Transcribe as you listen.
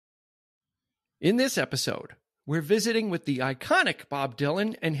In this episode, we're visiting with the iconic Bob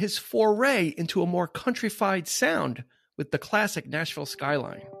Dylan and his foray into a more countrified sound with the classic Nashville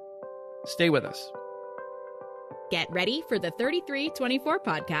Skyline. Stay with us. Get ready for the 3324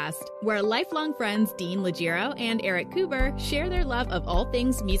 podcast, where lifelong friends Dean Legiro and Eric Kuber share their love of all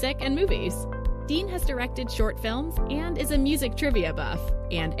things music and movies. Dean has directed short films and is a music trivia buff.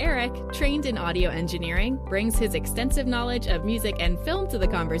 And Eric, trained in audio engineering, brings his extensive knowledge of music and film to the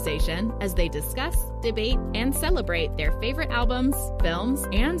conversation as they discuss, debate, and celebrate their favorite albums, films,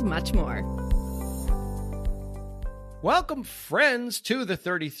 and much more. Welcome, friends, to the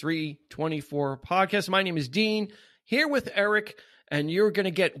 3324 podcast. My name is Dean, here with Eric, and you're going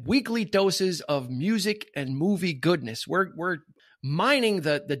to get weekly doses of music and movie goodness. We're mining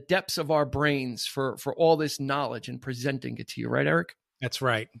the depths of our brains for all this knowledge and presenting it to you, right, Eric? That's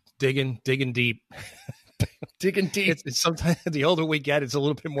right. Digging deep. Digging deep. It's sometimes the older we get, it's a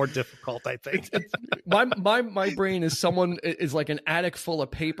little bit more difficult, I think. My brain is like an attic full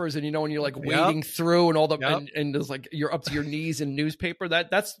of papers, and when you're like wading through and all the and there's like you're up to your knees in newspaper.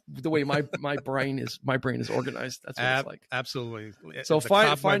 That's the way my brain is organized. That's what it's like. Absolutely. So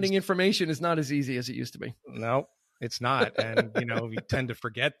finding information is not as easy as it used to be. No, it's not. And we tend to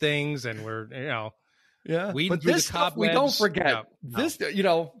forget things, and we're Yeah, but this stuff we don't forget. No. This,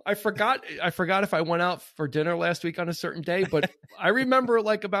 I forgot if I went out for dinner last week on a certain day, but I remember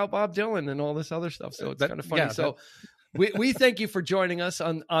like about Bob Dylan and all this other stuff. So it's kind of funny. We thank you for joining us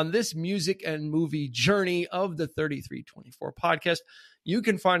on this music and movie journey of the 3324 podcast. You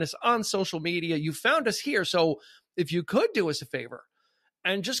can find us on social media. You found us here. So if you could do us a favor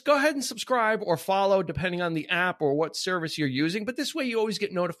and just go ahead and subscribe or follow, depending on the app or what service you're using. But this way you always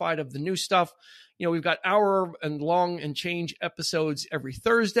get notified of the new stuff. We've got hour and long and change episodes every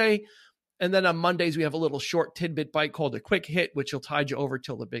Thursday. And then on Mondays, we have a little short tidbit bite called a quick hit, which will tide you over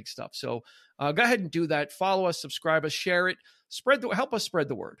till the big stuff. So go ahead and do that. Follow us, subscribe us, share it, help us spread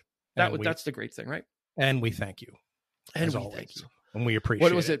the word. That's the great thing, right? And we thank you. And we thank you. And we appreciate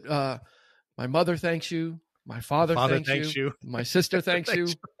it. What was it? My mother thanks you. My father thanks you. My sister thanks you.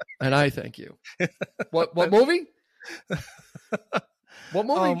 And I thank you. What movie? What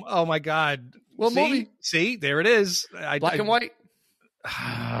movie? Oh my God. What movie? See, there it is. Black and white.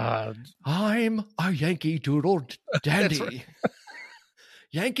 I'm a Yankee Doodle dandy. Right.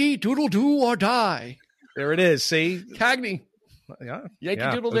 Yankee Doodle do or die. There it is. See? Cagney. Yeah.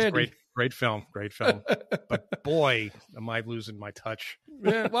 Yankee Doodle dandy. Great film. But boy, am I losing my touch.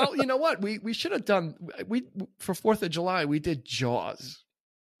 Yeah. Well, you know what? We should have done, for 4th of July, we did Jaws.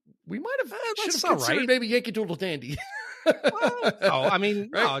 We might have considered maybe Yankee Doodle dandy.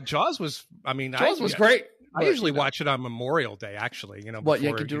 Right? Jaws was, Jaws was great. I usually watch it on Memorial Day, actually. What,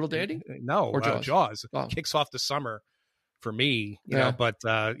 Yankee Doodle Dandy? No, or Jaws. Oh. Kicks off the summer for me, but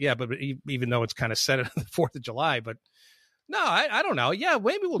even though it's kind of set on the 4th of July, but no, I don't know. Yeah,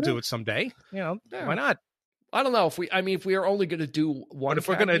 maybe we'll do it someday. Why not? I don't know if we are only going to do one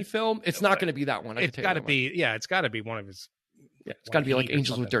film, it's not going to be that one. It's got to be, it's got to be one of his. Yeah, it's got to be like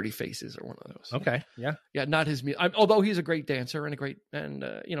Angels with Dirty Faces or one of those. Okay, yeah, not his. Although he's a great dancer and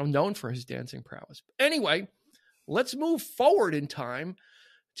known for his dancing prowess. Anyway, let's move forward in time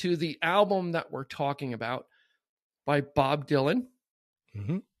to the album that we're talking about by Bob Dylan,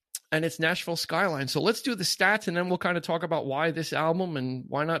 and it's Nashville Skyline. So let's do the stats, and then we'll kind of talk about why this album and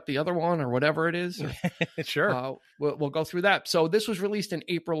why not the other one or whatever it is. Sure, we'll go through that. So this was released in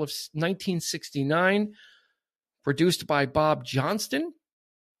April of 1969. Produced by Bob Johnston,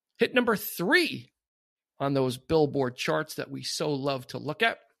 hit number 3 on those Billboard charts that we so love to look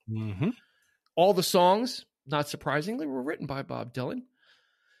at. Mm-hmm. All the songs, not surprisingly, were written by Bob Dylan.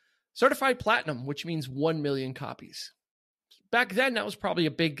 Certified platinum, which means 1 million copies. Back then, that was probably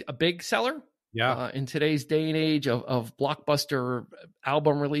a big seller. Yeah. In today's day and age of blockbuster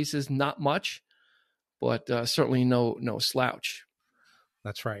album releases, not much, but certainly no slouch.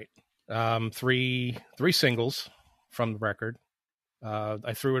 That's right. Three singles from the record.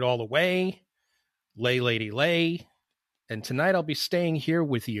 I Threw It All Away, Lay Lady Lay, and Tonight I'll Be Staying Here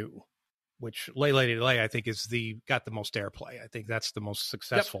With You, which Lay Lady Lay I think got the most airplay. I think that's the most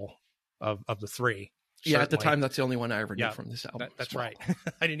successful of the three. Certainly. Yeah, at the time that's the only one I ever knew from this album. That's right.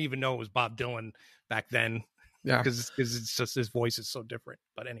 I didn't even know it was Bob Dylan back then. Yeah, because it's just his voice is so different.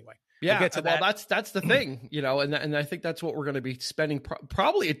 But anyway. Yeah, that's the thing, and I think that's what we're going to be spending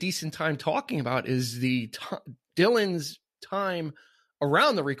probably a decent time talking about is Dylan's time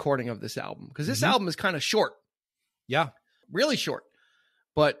around the recording of this album, because this album is kind of short. Yeah, really short.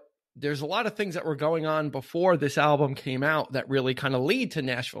 But there's a lot of things that were going on before this album came out that really kind of lead to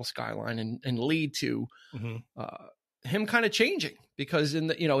Nashville Skyline and lead to him kind of changing, because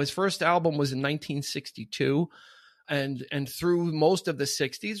his first album was in 1962, and through most of the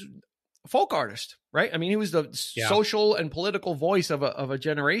 60s, folk artist, right? I mean, he was the social and political voice of a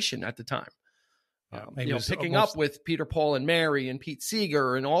generation at the time. Picking up with Peter, Paul, and Mary and Pete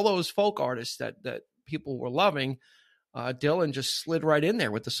Seeger and all those folk artists that people were loving. Dylan just slid right in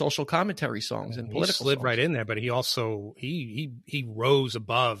there with the social commentary songs and political songs. Right in there, but he also he rose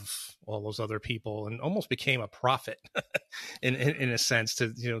above all those other people and almost became a prophet in a sense.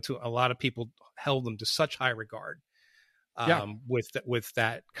 To a lot of people, held him to such high regard with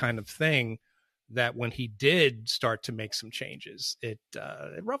that kind of thing, that when he did start to make some changes, it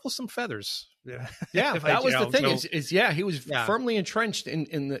ruffled some feathers. Yeah, that was the thing. He was firmly entrenched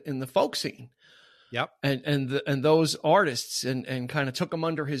in the folk scene. Yep. And those artists and kind of took him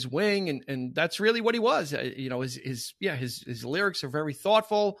under his wing, and that's really what he was. His lyrics are very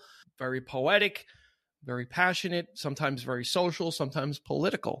thoughtful, very poetic, very passionate, sometimes very social, sometimes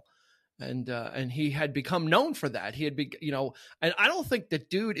political. And he had become known for that. He had and I don't think that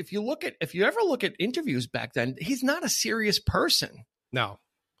dude, if you ever look at interviews back then, he's not a serious person. No.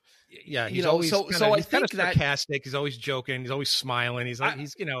 Yeah, he's always I think that sarcastic. He's always joking. He's always smiling. He's what I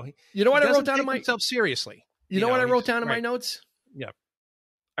wrote down in himself seriously. You know what I wrote down in my notes? Yeah,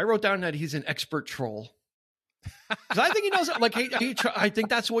 I wrote down that he's an expert troll. Because I think he knows. Like I think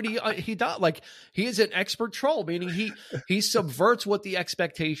that's what he does. Like, he is an expert troll, meaning he subverts what the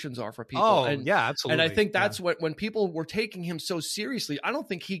expectations are for people. Oh, yeah, absolutely. And I think that's when people were taking him so seriously. I don't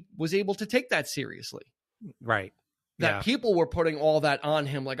think he was able to take that seriously. Right. That people were putting all that on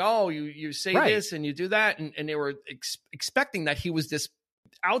him, like, oh, you say this and you do that, and they were expecting that he was this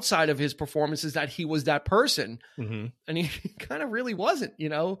outside of his performances, that he was that person, and he kind of really wasn't.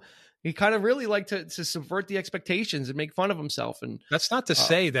 He kind of really liked to subvert the expectations and make fun of himself, and that's not to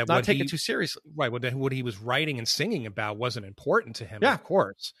say that not take it too seriously. Right, what he was writing and singing about wasn't important to him, of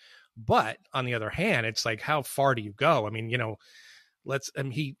course. But on the other hand, it's like, how far do you go? I mean,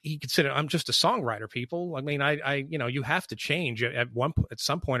 he considered, I'm just a songwriter, people. I mean, you have to change at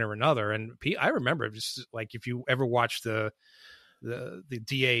some point or another. And I remember, just like, if you ever watched the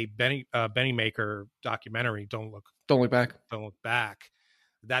DA Benny Maker documentary, Don't Look Back.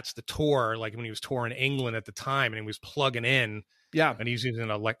 That's the tour, like when he was touring England at the time, and he was plugging in. Yeah, and he's using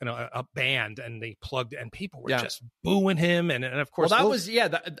a band, and they plugged, and people were just booing him, and of course, well,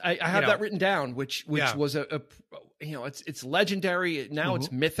 I have that written down, which was it's legendary now,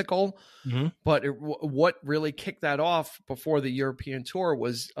 it's mythical, but what really kicked that off before the European tour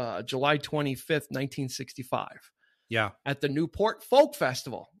was July 25th, 1965. Yeah, at the Newport Folk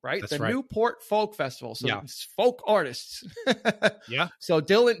Festival, right? That's right. Newport Folk Festival. So it's folk artists. Yeah. So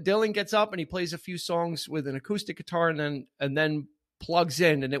Dylan gets up and he plays a few songs with an acoustic guitar, and then plugs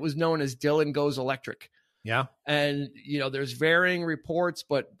in, and it was known as Dylan Goes Electric. Yeah. And there's varying reports,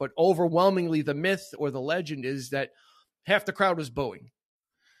 but overwhelmingly the myth or the legend is that half the crowd was booing,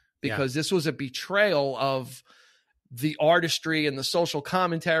 because this was a betrayal of the artistry and the social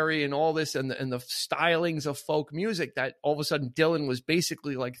commentary and all this and the stylings of folk music, that all of a sudden Dylan was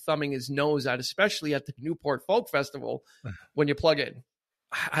basically like thumbing his nose at, especially at the Newport Folk Festival when you plug in.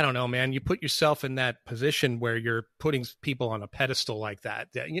 I don't know, man. You put yourself in that position where you're putting people on a pedestal like that.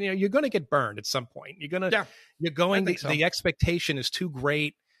 You're going to get burned at some point. The expectation is too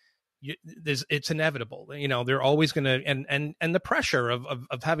great. It's inevitable. They're always going to, and the pressure of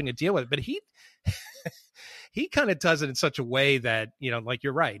having to deal with it. But he kind of does it in such a way that, like,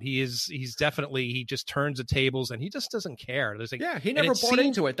 you're right. He's definitely, he just turns the tables and he just doesn't care. He never bought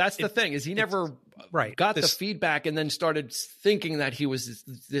into it. That's the thing, is he never got the feedback and then started thinking that he was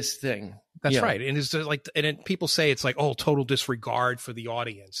this thing. That's right. And it's like, and people say it's like, oh, total disregard for the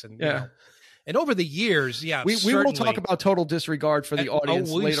audience. And, and over the years, we will talk about total disregard for the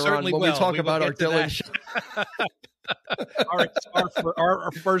audience later on when we talk about our Dylan show.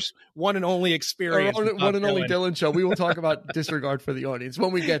 our first one and only experience, one and only Dylan show. We will talk about disregard for the audience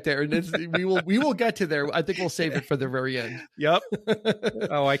when we get there, and we will get to there. I think we'll save it for the very end. Yep.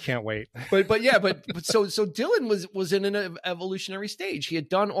 Oh, I can't wait. But so Dylan was in an evolutionary stage. He had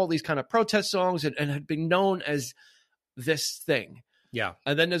done all these kind of protest songs and had been known as this thing. Yeah.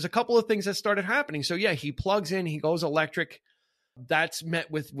 And then there's a couple of things that started happening. So he plugs in, he goes electric. That's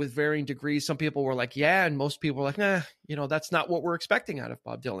met with varying degrees. Some people were like, yeah. And most people were like, nah, that's not what we're expecting out of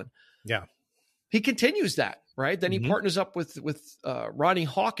Bob Dylan. Yeah. He continues that, right? Then he partners up with Ronnie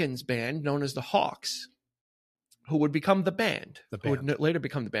Hawkins' band, known as the Hawks, who would become the band. Who would later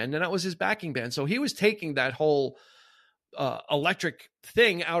become the band. And that was his backing band. So he was taking that whole electric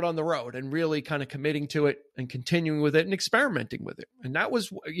thing out on the road and really kind of committing to it and continuing with it and experimenting with it. And that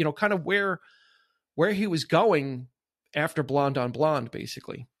was, kind of where he was going after Blonde on Blonde,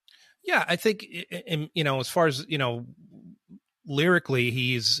 basically. Yeah, I think, as far as, lyrically,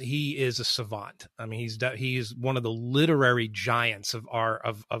 he is a savant. I mean, he's one of the literary giants of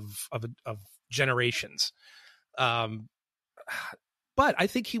generations. But I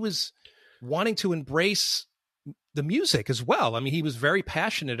think he was wanting to embrace the music as well. I mean, he was very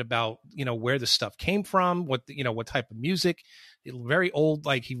passionate about, where the stuff came from, what type of music. Very old,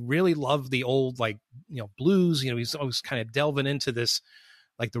 like he really loved the old, like, blues. He's always kind of delving into this,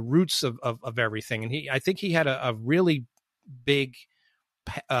 like the roots of everything. And I think he had a really big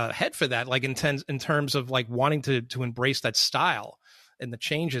head for that, like in terms of like wanting to embrace that style and the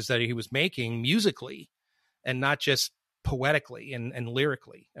changes that he was making musically, and not just poetically and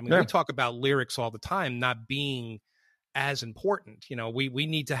lyrically. I mean, we talk about lyrics all the time not being as important. We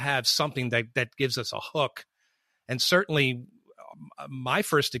need to have something that gives us a hook. And certainly my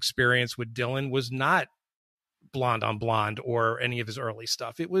first experience with Dylan was not Blonde on Blonde or any of his early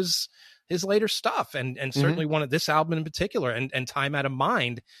stuff. It was his later stuff, and certainly one of this album in particular, and Time Out of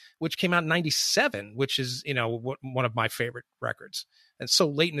Mind, which came out in '97, which is one of my favorite records, and so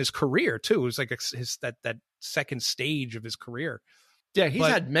late in his career too. It was like that second stage of his career. Yeah,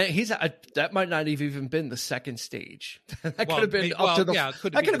 that might not have even been the second stage. That could have been that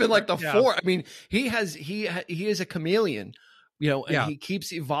could have been like the fourth. I mean, he is a chameleon, and he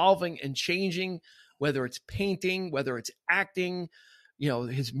keeps evolving and changing, whether it's painting, whether it's acting,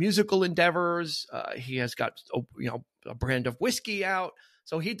 his musical endeavors. He has got a brand of whiskey out,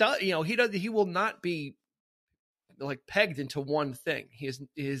 so he will not be like pegged into one thing. He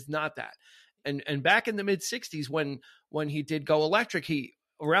is not that. And back in the mid '60s, when he did go electric,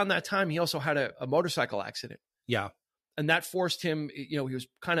 around that time he also had a motorcycle accident. Yeah, and that forced him. He was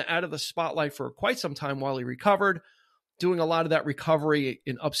kind of out of the spotlight for quite some time while he recovered. Doing a lot of that recovery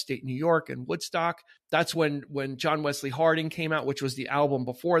in upstate New York and Woodstock. That's when John Wesley Harding came out, which was the album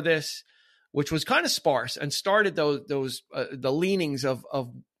before this, which was kind of sparse and started those the leanings of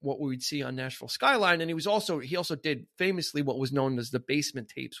what we would see on Nashville Skyline. And he also did famously what was known as the basement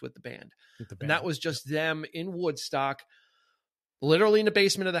tapes with the band. And that was just them in Woodstock, literally in the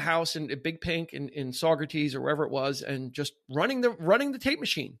basement of the house in Big Pink in Saugerties or wherever it was, and just running the tape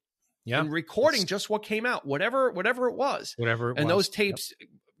machine. Yeah, and recording just what came out, whatever it was. And those tapes,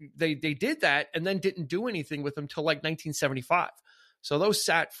 they did that and then didn't do anything with them till like 1975. So those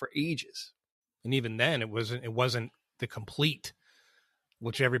sat for ages. And even then, it wasn't the complete,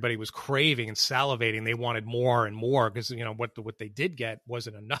 which everybody was craving and salivating. They wanted more and more because what they did get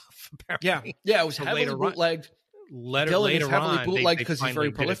wasn't enough. Apparently. Yeah, it was heavily bootlegged. Later on, heavily bootlegged because he's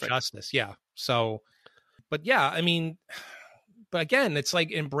very prolific. Justice, yeah. So, but yeah, I mean. But again, it's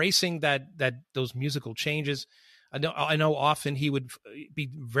like embracing that those musical changes. I know often he would be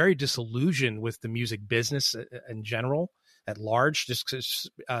very disillusioned with the music business in general, at large, just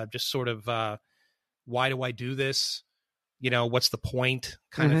sort of why do I do this? What's the point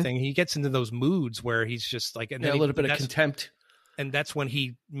kind of thing. He gets into those moods where he's just like, and then a little bit of contempt. And that's when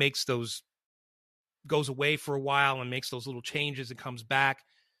he goes away for a while and makes those little changes and comes back.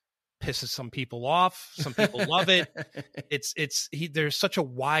 Pisses some people off. Some people love it. There's such a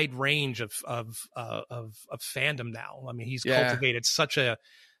wide range of fandom now. I mean, he's cultivated such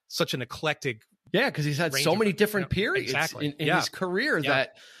an eclectic. Yeah, because he's had so many different periods in his career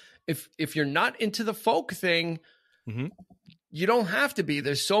that if you're not into the folk thing, you don't have to be.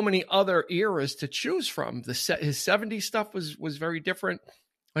 There's so many other eras to choose from. His 70s stuff was very different.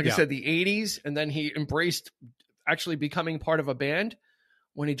 Like I said, the 80s, and then he embraced actually becoming part of a band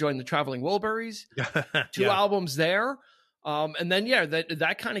when he joined the Traveling Wilburys. 2 albums there. And then,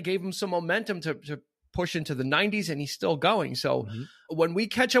 that kind of gave him some momentum to push into the 90s, and he's still going. So when we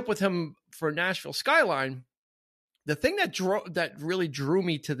catch up with him for Nashville Skyline, the thing that really drew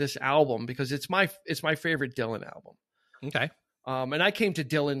me to this album, because it's my favorite Dylan album. Okay. And I came to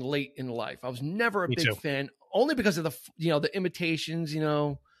Dylan late in life. I was never a big fan, only because of the imitations,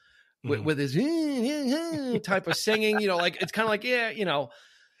 with his type of singing, like it's kind of like,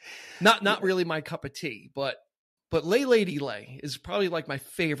 not really my cup of tea, but Lay Lady Lay is probably like my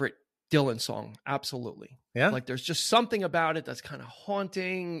favorite Dylan song. Absolutely. Yeah. Like there's just something about it that's kind of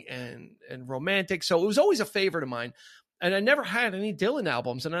haunting and romantic. So it was always a favorite of mine. And I never had any Dylan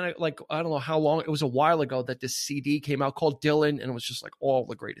albums. And I don't know how long, it was a while ago that this CD came out called Dylan, and it was just like all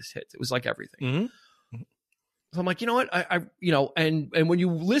the greatest hits. It was like everything. So I'm like, you know what? And when you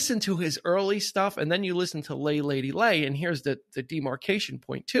listen to his early stuff and then you listen to Lay Lady Lay, and here's the demarcation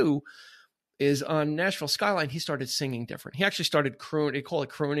point too, is on Nashville Skyline, he started singing different. He actually started crooning. They call it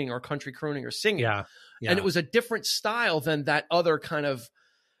crooning or country crooning or singing. Yeah. And it was a different style than that other kind of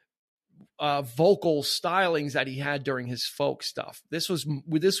vocal stylings that he had during his folk stuff. This was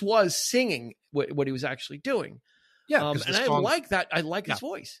singing what he was actually doing. Yeah, and I like that. I like his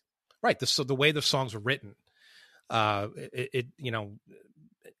voice. Right. So the way the songs were written, it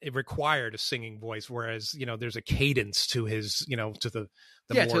required a singing voice, whereas there's a cadence to his to the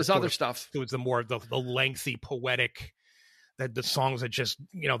more, to his other stuff. It was the more the lengthy poetic, that the songs that just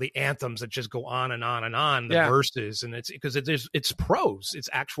the anthems that just go on and on and on, the verses, and it's because it's prose, it's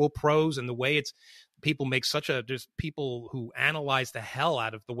actual prose, and the way it's people make there's people who analyze the hell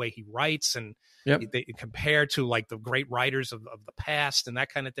out of the way he writes, and they compare to like the great writers of the past and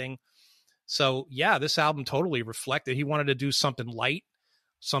that kind of thing. So yeah, this album totally reflected. He wanted to do something light,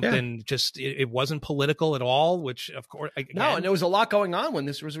 something just it wasn't political at all, which of course and there was a lot going on when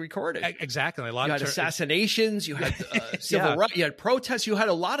this was recorded. Exactly, you had assassinations, you had civil rights, you had protests, you had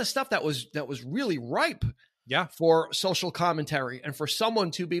a lot of stuff that was really ripe for social commentary, and for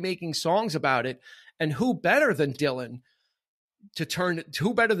someone to be making songs about it. And who better than Dylan to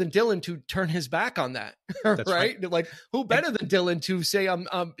turn his back on that? right? Like who better than Dylan to say,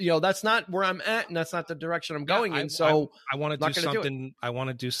 that's not where I'm at, and that's not the direction I'm going in. So I want to do something. I want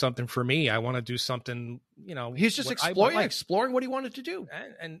to do something for me. I want to do something, he's just exploring what he wanted to do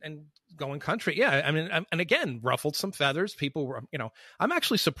and going country. Yeah. I mean, and again, ruffled some feathers. People were, I'm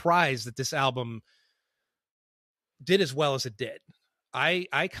actually surprised that this album did as well as it did.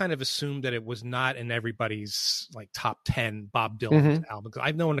 I kind of assumed that it was not in everybody's like top 10 Bob Dylan album.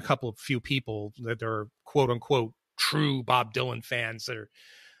 I've known a few people that are quote unquote true Bob Dylan fans that are,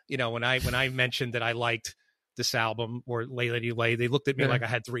 when I mentioned that I liked this album or Lay Lady Lay, they looked at me like I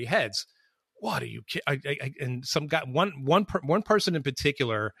had three heads. What are you kidding? And some guy, one person in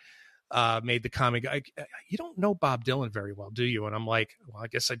particular made the comment, you don't know Bob Dylan very well, do you? And I'm like, well, I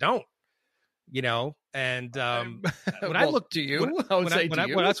guess I don't. And when I look to you,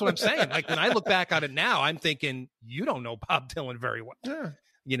 that's what I'm saying. Like when I look back on it now, I'm thinking you don't know Bob Dylan very well.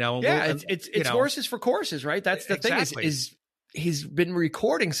 It's horses for courses, right? That's the thing is he's been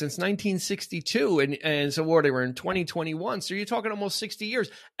recording since 1962, and so we're in 2021. So you're talking almost 60 years,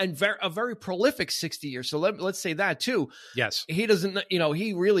 and a very prolific 60 years. So let's say that too. Yes, he doesn't.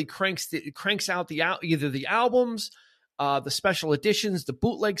 He really cranks out either the albums. The special editions, the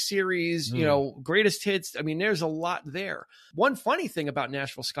bootleg series, greatest hits. I mean, there's a lot there. One funny thing about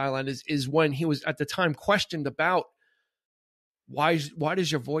Nashville Skyline is when he was at the time questioned about why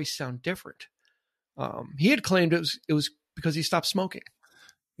does your voice sound different? He had claimed it was because he stopped smoking.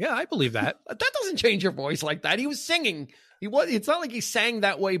 Yeah, I believe that. That doesn't change your voice like that. He was singing. It's not like he sang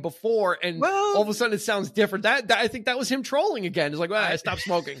that way before, and all of a sudden it sounds different. That I think that was him trolling again. It's like, I stopped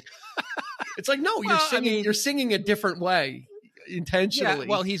smoking. It's like, no, you're singing a different way intentionally. Yeah,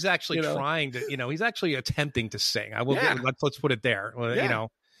 well, he's actually trying to, he's actually attempting to sing. I will. Let's put it there.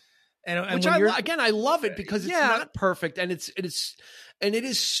 And which I love it because it's not perfect, and it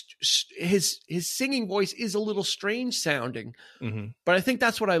is his singing voice is a little strange sounding, but I think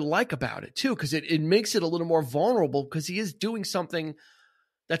that's what I like about it too, because it makes it a little more vulnerable, because he is doing something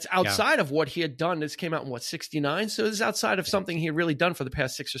that's outside of what he had done. This came out in 69, so this is outside of something he had really done for the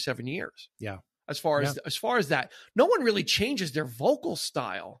past 6 or 7 years. Yeah, as far as that, no one really changes their vocal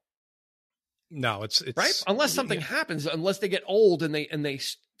style. No, it's right unless something happens, unless they get old and they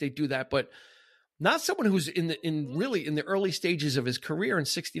do that, but. Not someone who's in the early stages of his career in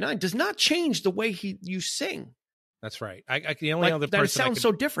 69 does not change the way you sing. That's right. The only other person that sounds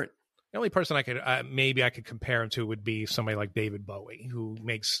so different. The only person I could maybe I could compare him to would be somebody like David Bowie, who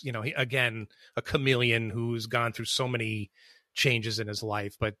makes again a chameleon who's gone through so many changes in his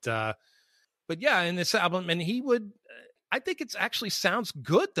life. But yeah, in this album, and he would. I think it actually sounds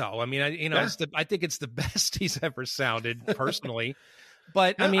good though. I mean, I think it's the best he's ever sounded personally.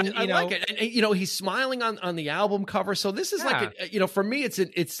 But I mean, I like it. And, he's smiling on the album cover. So this is like, for me,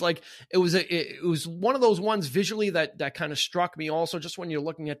 it's like, it was one of those ones visually that kind of struck me also, just when you're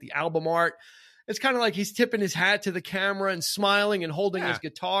looking at the album art. It's kind of like he's tipping his hat to the camera and smiling and holding his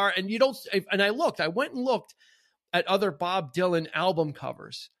guitar. And I went and looked at other Bob Dylan album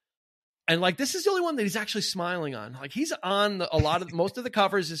covers. And like, this is the only one that he's actually smiling on. Like, he's on most of the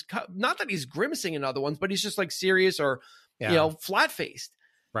covers is not that he's grimacing in other ones, but he's just like serious or, flat faced.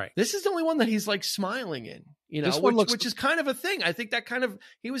 Right. This is the only one that he's like smiling in, which is kind of a thing. I think that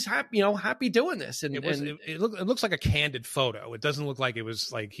he was happy doing this. And it looks like a candid photo. It doesn't look like it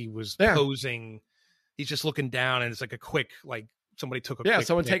was like he was posing. He's just looking down, and it's like a quick, like somebody took a quick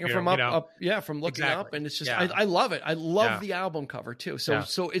someone taken from up, from looking up. And it's just, I love it. I love the album cover too.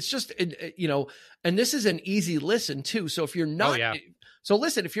 So it's just, and this is an easy listen too. So if you're not,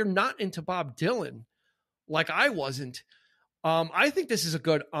 if you're not into Bob Dylan, like I wasn't, I think this is a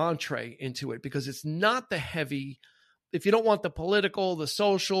good entree into it because it's not the heavy. If you don't want the political, the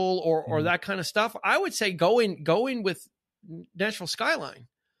social, or that kind of stuff, I would say go in with Nashville Skyline,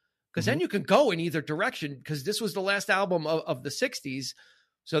 because then you can go in either direction, because this was the last album of the 60s.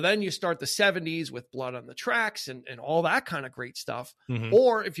 So then you start the 70s with Blood on the Tracks and all that kind of great stuff.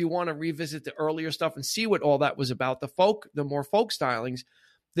 Or if you want to revisit the earlier stuff and see what all that was about, the more folk stylings,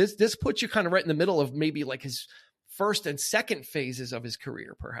 this puts you kind of right in the middle of maybe like his first and second phases of his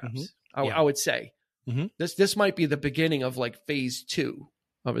career, perhaps. I would say. This might be the beginning of like phase 2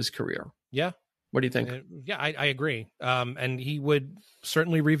 of his career. Yeah. What do you think? I agree. And he would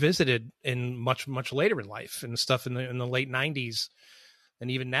certainly revisit it in much, much later in life and stuff in the late 90s. And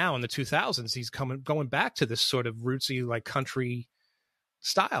even now in the 2000s, he's going back to this sort of rootsy, like country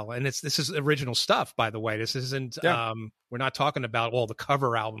style. And this is original stuff, by the way. This isn't, we're not talking about all the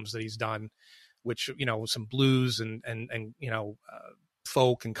cover albums that he's done, which, some blues and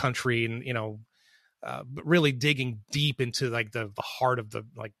folk and country and, but really digging deep into like the heart of the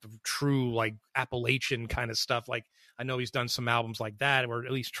true like Appalachian kind of stuff. Like I know he's done some albums like that, or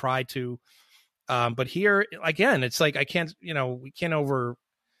at least tried to. But here again, it's like we can't over.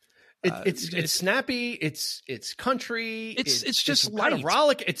 It's snappy. It's country. It's just kind of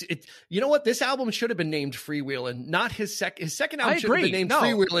rollick. It's you know what? This album should have been named Freewheelin', not his second album should have been named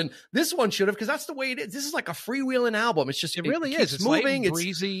Freewheelin'. This one should have, because that's the way it is. This is like a freewheeling album. It's just it really is. It's moving. It's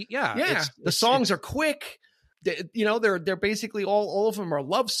breezy. Yeah. The songs are quick. They're basically all of them are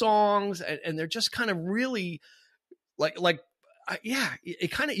love songs, and they're just kind of really you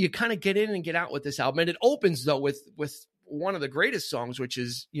kind of get in and get out with this album. And it opens though with one of the greatest songs, which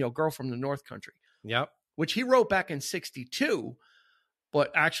is, Girl from the North Country. Yep. Which he wrote back in 62,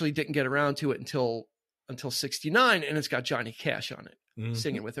 but actually didn't get around to it until 69. And it's got Johnny Cash on it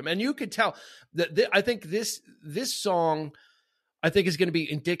singing with him. And you could tell that I think this song, I think, is going to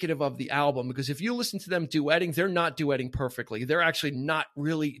be indicative of the album, because if you listen to them duetting, they're not duetting perfectly. They're actually not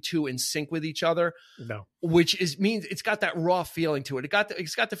really too in sync with each other. No, which means it's got that raw feeling to it.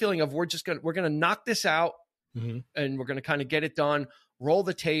 It's got the feeling of we're going to knock this out and we're going to kind of get it done, roll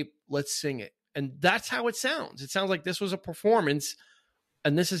the tape, let's sing it. And that's how it sounds. It sounds like this was a performance,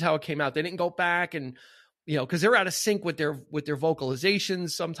 and this is how it came out. They didn't go back and, because they're out of sync with their vocalizations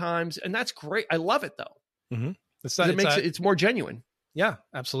sometimes. And that's great. I love it though. It's more genuine. Yeah,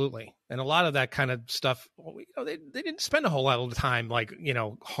 absolutely. And a lot of that kind of stuff, they didn't spend a whole lot of time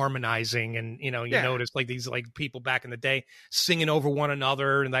harmonizing, and notice like these like people back in the day singing over one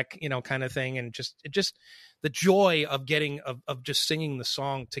another and that kind of thing, and just the joy of of just singing the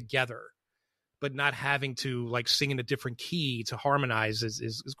song together, but not having to like sing in a different key to harmonize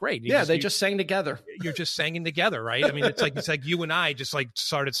is great. They just sang together. You're just singing together, right? I mean, it's like you and I just like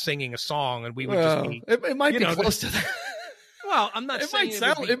started singing a song, and we would just be. It might be close to that. Well, I'm not saying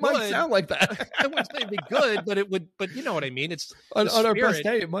it might sound like that. I wouldn't say it'd be good, but it would. But you know what I mean. It's on our best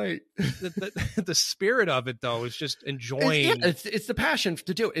day, it might. The spirit of it, though, is just enjoying. It's the passion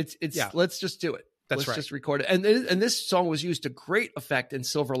to do it. Let's just do it. Let's just record it. And this song was used to great effect in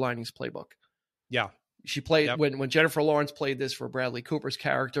Silver Linings Playbook. Yeah, she played when Jennifer Lawrence played this for Bradley Cooper's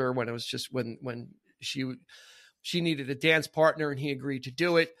character, when it was just when she needed a dance partner and he agreed to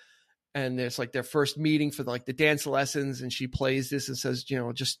do it. And there's like their first meeting for the dance lessons, and she plays this and says,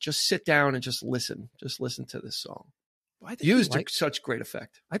 just sit down and just listen to this song. Used to such great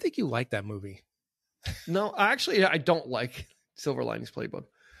effect. I think you like that movie. No, actually, I don't like Silver Linings Playbook.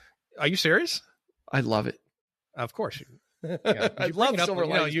 Are you serious? I love it. Of course. I love Silver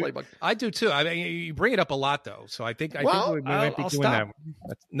Linings Playbook. I do too. I mean, you bring it up a lot though, so I think we might be doing that.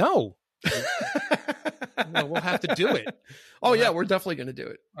 No. No, we'll have to do it. We're definitely going to do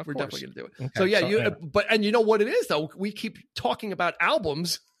it. We're definitely going to do it. Okay, and you know what it is though? We keep talking about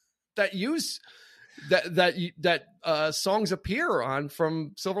albums that use that songs appear on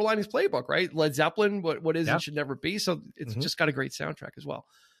from Silver Linings Playbook, right? Led Zeppelin, what is It Should Never Be. So it's just got a great soundtrack as well.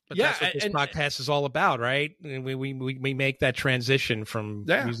 But that's what this podcast is all about, right? We make that transition from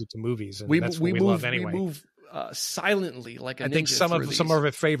music to movies, and that's what we love anyway. We move silently, like a ninja. I think some of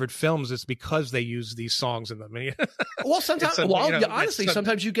our favorite films is because they use these songs in them. Well, sometimes, honestly,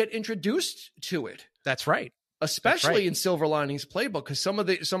 sometimes you get introduced to it. That's right. Especially in Silver Linings Playbook, because some of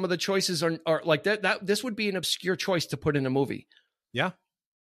the choices are like that. This would be an obscure choice to put in a movie. Yeah.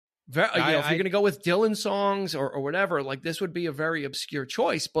 If you're going to go with Dylan songs or whatever, like this would be a very obscure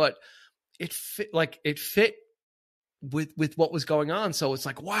choice, but it fit with what was going on. So it's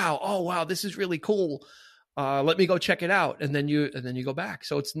like, wow, this is really cool. Let me go check it out. And then you go back.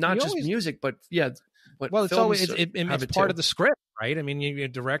 So it's not just music, but it's always, it's part of the script, right? I mean, you're a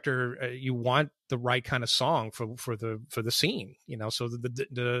director, you want the right kind of song for the scene, so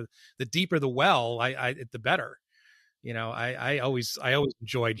the deeper the well, the better. I always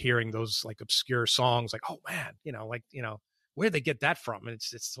enjoyed hearing those like obscure songs, like, oh man, where'd they get that from? And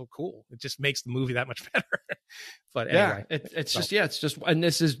it's so cool. It just makes the movie that much better. But anyway, it's just, and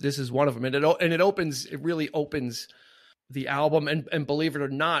this is one of them. And it really opens the album. And believe it or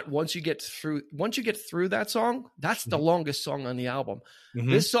not, once you get through that song, that's the longest song on the album. Mm-hmm.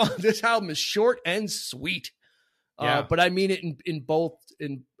 This album is short and sweet. Yeah. But I mean it in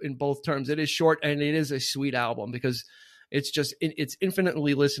both terms. It is short and it is a sweet album because it's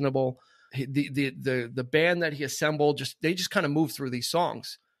infinitely listenable. The band that he assembled they just kind of moved through these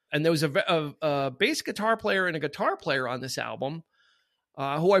songs. And there was a bass guitar player and a guitar player on this album,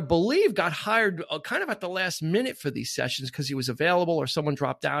 who I believe got hired kind of at the last minute for these sessions because he was available or someone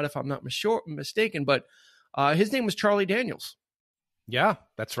dropped out, if I'm not mistaken. But his name was Charlie Daniels. Yeah,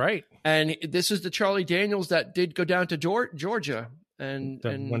 that's right. And this is the Charlie Daniels that did go down to Georgia and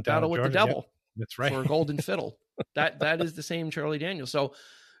battle with the devil. Yeah, that's right. For a golden fiddle. That is the same Charlie Daniels. So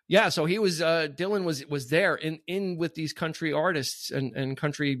yeah, so he was Dylan was there in with these country artists and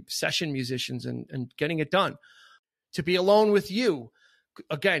country session musicians and getting it done. To Be Alone with You,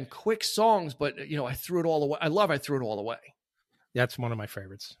 again, quick songs, but I threw it all away. I threw it all away. That's one of my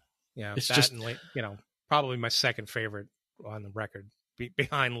favorites. Yeah, it's probably my second favorite on the record,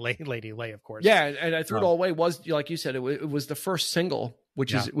 behind Lady Lay, of course. Yeah, and I threw it all away was, like you said, it was the first single,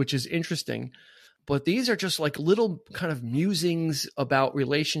 which is interesting. But these are just like little kind of musings about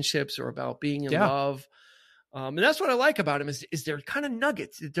relationships or about being in love. And that's what I like about them is they're kind of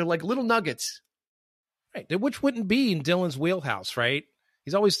nuggets. They're like little nuggets. Right. Which wouldn't be in Dylan's wheelhouse, right?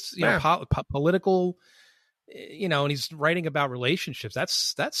 He's always, political, and he's writing about relationships.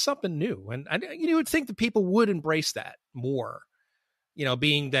 That's something new. And you would think that people would embrace that more.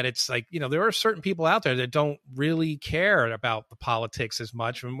 Being that it's like, there are certain people out there that don't really care about the politics as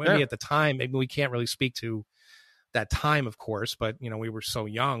much. And maybe at the time, maybe we can't really speak to that time, of course, but, we were so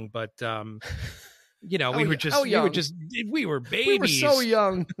young, but, we were babies. We were so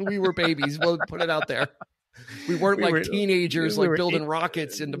young. We were babies. We'll put it out there. We weren't teenagers, building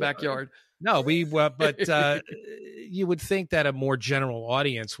rockets in the backyard. No, we were, but you would think that a more general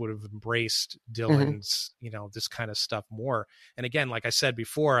audience would have embraced Dylan's, this kind of stuff more. And again, like I said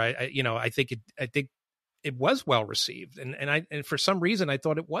before, I think it was well received, and for some reason I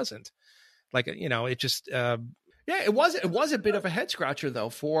thought it wasn't. Like, it just it was a bit of a head scratcher though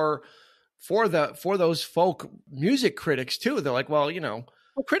for those folk music critics too. They're like, well,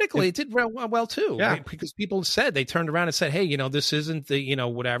 critically, it did well too. Yeah. Right? Because people they turned around and said, hey, this isn't the,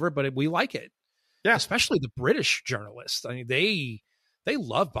 whatever, but we like it. Yeah. Especially the British journalists. I mean, they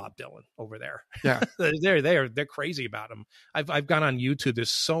love Bob Dylan over there. Yeah. they're crazy about him. I've gone on YouTube. There's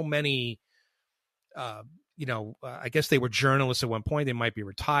so many, I guess they were journalists at one point. They might be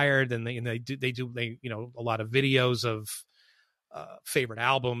retired, and they do a lot of videos of favorite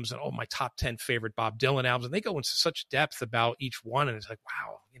albums and my top 10 favorite Bob Dylan albums, and they go into such depth about each one, and it's like,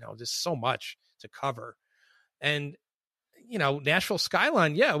 wow, there's so much to cover. And Nashville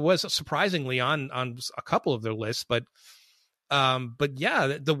Skyline, it was surprisingly on a couple of their lists, but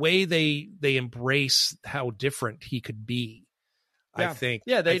yeah, the way they embrace how different he could be, I think.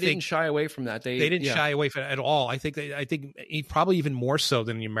 Yeah, they didn't shy away from that. They didn't shy away from it at all. I think he probably even more so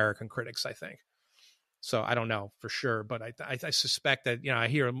than the American critics, I think. So I don't know for sure, but I suspect that, I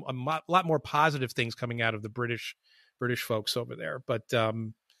hear a lot more positive things coming out of the British folks over there. But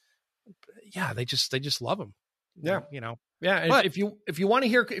they just love him. Yeah. Yeah. But if you want to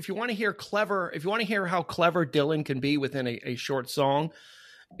hear how clever Dylan can be within a short song,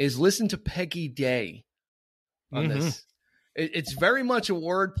 is listen to Peggy Day on this. It's very much a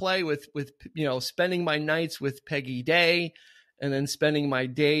wordplay with spending my nights with Peggy Day, and then spending my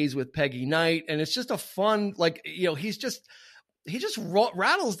days with Peggy Night. And it's just a fun, he just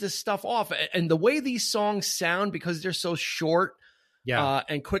rattles this stuff off. And the way these songs sound, because they're so short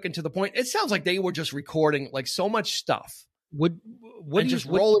and quick and to the point, it sounds like they were just recording so much stuff.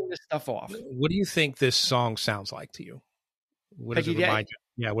 Rolling this stuff off. What do you think this song sounds like to you? What does it remind you?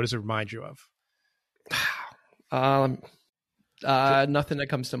 Yeah. What does it remind you of? Nothing that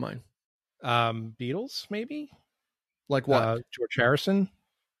comes to mind. Beatles, maybe? Like what? George Harrison.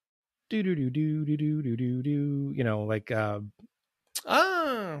 Do. You know what I'm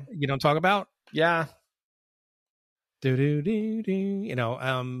talking about? Yeah. Do.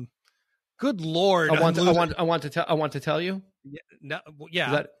 Good Lord. I want to tell you.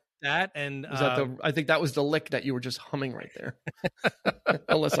 Yeah. That and I think that was the lick that you were just humming right there.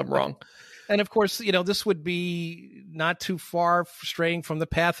 Unless I'm wrong. And of course, this would be not too far straying from the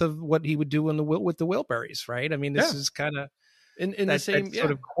path of what he would do with the Wilburys, right? I mean, this is kind of in the same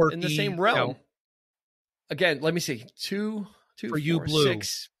sort of quirky, in the same realm. Again, let me see. Two for you, 4, Blue.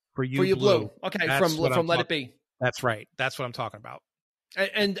 6 for you, Blue. Okay, from Let It Be. That's right. That's what I'm talking about.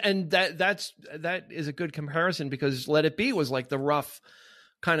 And that is a good comparison, because Let It Be was like the rough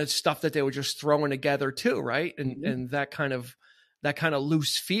kind of stuff that they were just throwing together too, right? And that kind of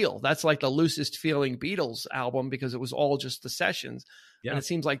loose feel. That's like the loosest feeling Beatles album, because it was all just the sessions. Yeah. And it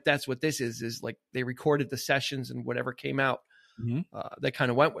seems like that's what this is like they recorded the sessions, and whatever came out, they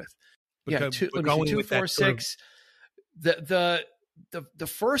kind of went with. Let me see, 2, 4, 6. The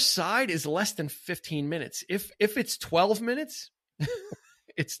first side is less than 15 minutes. If it's 12 minutes,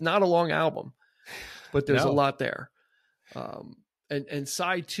 it's not a long album, but there's a lot there. And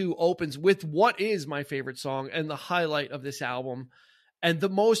side 2 opens with what is my favorite song and the highlight of this album, and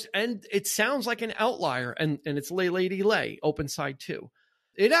it sounds like an outlier, and it's Lay Lady Lay, open side 2.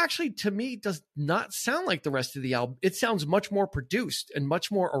 It actually, to me, does not sound like the rest of the album. It sounds much more produced and much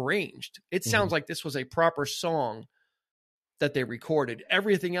more arranged. It sounds like this was a proper song that they recorded.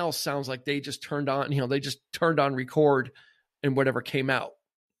 Everything else sounds like they just turned on record and whatever came out.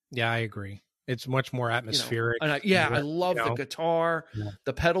 Yeah, I agree. It's much more atmospheric. And I love the guitar,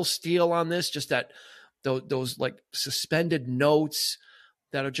 the pedal steel on this, just those like suspended notes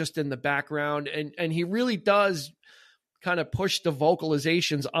that are just in the background. And he really does kind of push the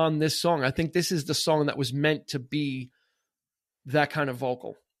vocalizations on this song. I think this is the song that was meant to be that kind of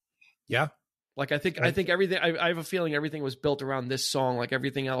vocal. Yeah. Like I think everything, I have a feeling everything was built around this song, like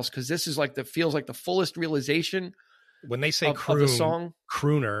everything else. Cause this is like feels like the fullest realization. When they say of the song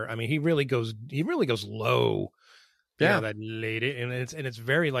crooner, I mean, he really goes low. Yeah. That lady. And it's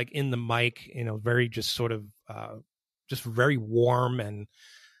very like in the mic, very just sort of, just very warm and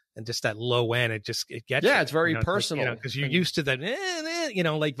just that low end. It gets you. It's very personal, because you're used to that,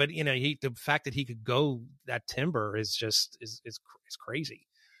 but the fact that he could go that timbre is just is crazy.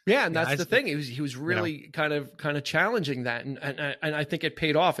 Yeah, and that's the thing. He was really kind of challenging that, and I think it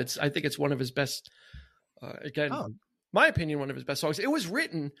paid off. I think it's one of his best. My opinion, one of his best songs. It was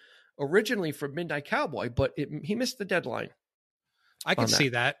written originally for Midnight Cowboy, but he missed the deadline. I can see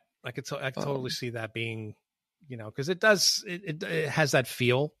that. I could totally see that being, because it does. It has that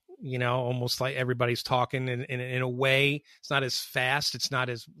feel, almost like everybody's talking in a way. It's not as fast. It's not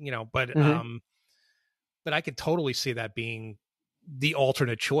as but I could totally see that being the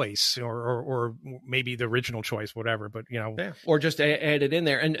alternate choice or maybe the original choice, whatever, but or just add it in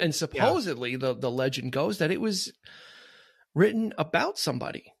there. And supposedly the legend goes that it was written about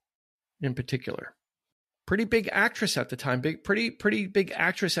somebody in particular, pretty big actress at the time, pretty big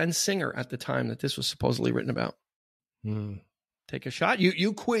actress and singer at the time that this was supposedly written about. Take a shot.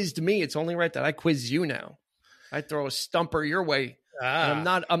 You quizzed me. It's only right that I quiz you now. I throw a stumper your way. I'm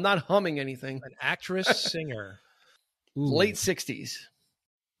not humming anything. An actress, singer. Ooh. Late 60s.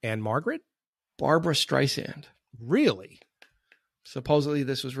 And Margaret? Barbra Streisand. Really? Supposedly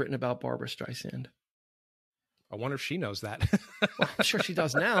this was written about Barbra Streisand. I wonder if she knows that. Well, I'm sure she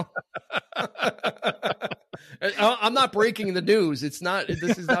does now. I'm not breaking the news. This is not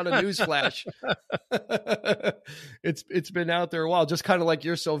a news flash. It's been out there a while. Just kind of like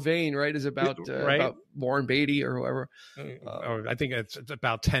You're So Vain, right? Is about Warren Beatty or whoever. I think it's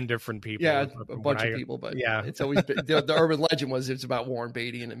about 10 different people. Yeah, a bunch of people, but it's always been, the urban legend was it's about Warren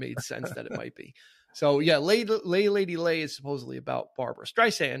Beatty, and it made sense that it might be. So yeah, Lay Lady Lay is supposedly about Barbra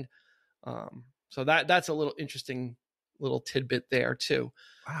Streisand. So that's a little interesting little tidbit there too.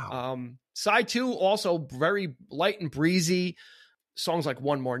 Wow. Side 2 also very light and breezy. Songs like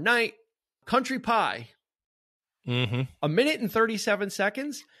One More Night, Country Pie, 1 minute and 37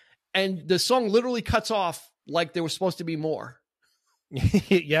 seconds, and the song literally cuts off like there was supposed to be more.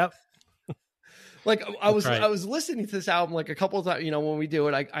 Yep. Like I was listening to this album like a couple of times, when we do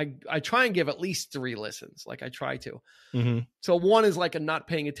it, I try and give at least 3 listens. Like I try to. So one is like a not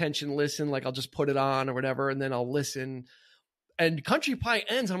paying attention listen, like I'll just put it on or whatever, and then I'll listen. And Country Pie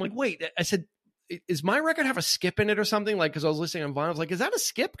ends, and I'm like, wait, I said, is my record have a skip in it or something? Like, because I was listening on vinyl, I was like, is that a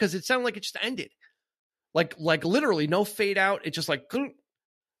skip? Because it sounded like it just ended. Like literally no fade out. It just like,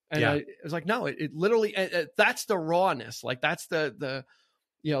 and I was like, no, it literally, that's the rawness. Like that's the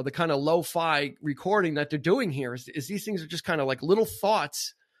the kind of lo-fi recording that they're doing here is these things are just kind of like little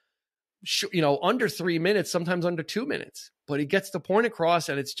thoughts, under 3 minutes, sometimes under 2 minutes, but he gets the point across,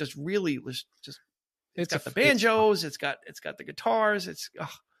 and it's just really it's got the banjos, it's got the guitars, it's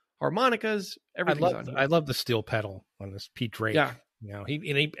harmonicas, everything's on here. I love the steel pedal on this Pete Drake. Yeah.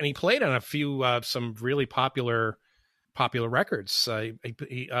 He played on a few, some really popular popular records.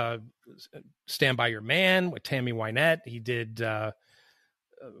 Stand By Your Man with Tammy Wynette. He did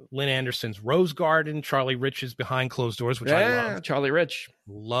Lynn Anderson's Rose Garden, Charlie Rich's Behind Closed Doors, which I love. Charlie Rich.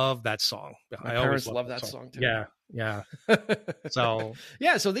 Love that song. My parents love that song too. Yeah. So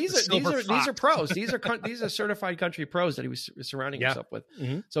so these are pros. These are certified country pros that he was surrounding himself with.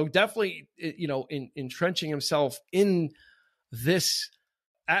 Mm-hmm. So definitely, entrenching himself in this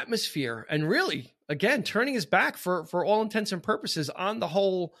atmosphere, and really, again, turning his back for all intents and purposes on the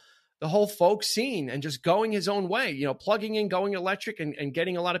whole folk scene, and just going his own way, plugging in, going electric, and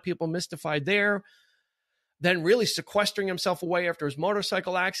getting a lot of people mystified there. Then really sequestering himself away after his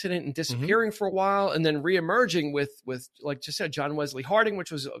motorcycle accident and disappearing for a while, and then reemerging with like you said, John Wesley Harding,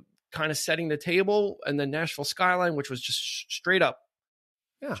 which was kind of setting the table, and then Nashville Skyline, which was just straight up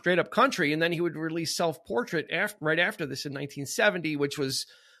country. And then he would release Self Portrait right after this in 1970, which was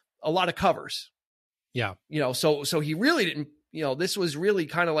a lot of covers. Yeah. So he really didn't, this was really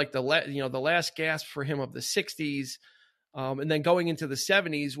kind of like the last gasp for him of the 60s. And then going into the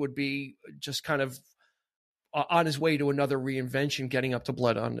 70s would be just kind of on his way to another reinvention, getting up to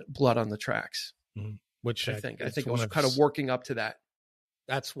Blood on the Tracks. Mm-hmm. Which I think it was kind of working up to that.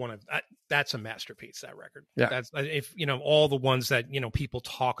 That's that's a masterpiece, that record. Yeah. That's, if all the ones that people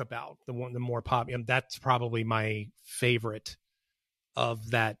talk about, the more popular, that's probably my favorite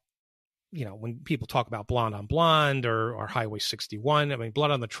of that. When people talk about Blonde on Blonde or Highway 61, I mean,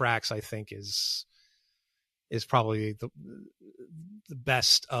 Blood on the Tracks, I think is probably the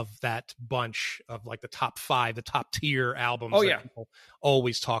best of that bunch of like the top 5, the top tier albums. That people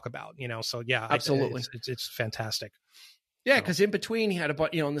always talk about, so yeah, absolutely. It's fantastic. Yeah. Cause in between he had in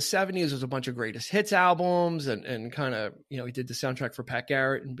the 70s, there was a bunch of greatest hits albums and kind of, he did the soundtrack for Pat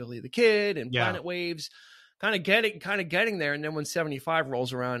Garrett and Billy the Kid and Planet Waves, kind of getting there. And then when 75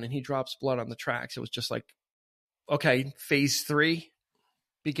 rolls around and he drops Blood on the Tracks, it was just like, okay, phase 3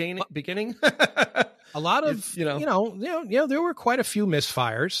 beginning. A lot of, there were quite a few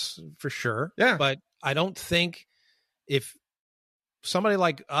misfires for sure. Yeah. But I don't think if somebody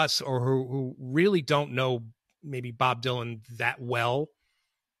like us or who really don't know maybe Bob Dylan that well,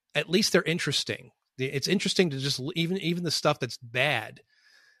 at least they're interesting. It's interesting to just even the stuff that's bad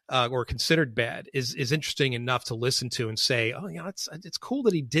or considered bad is interesting enough to listen to and say, oh, it's cool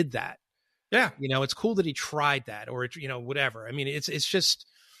that he did that. Yeah. It's cool that he tried that or, whatever. I mean, it's just,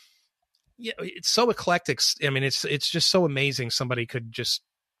 it's so eclectic. I mean, it's just so amazing somebody could just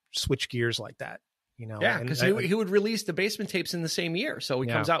switch gears like that, Yeah, because he would release the Basement Tapes in the same year. So he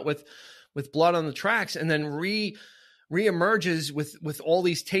comes out with Blood on the Tracks and then reemerges with all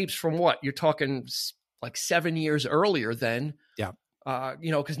these tapes from what? You're talking like 7 years earlier then. Yeah.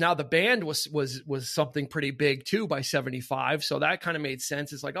 Because now the band was something pretty big too by 75. So that kind of made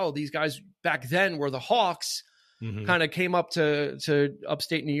sense. It's like, oh, these guys back then were the Hawks. Mm-hmm. Kind of came up to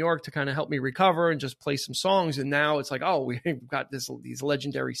upstate New York to kind of help me recover and just play some songs. And now it's like, oh, we've got these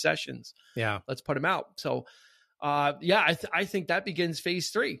legendary sessions. Yeah. Let's put them out. So, I think that begins phase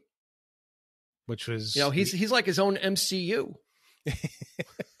 3. Which was, he's like his own MCU.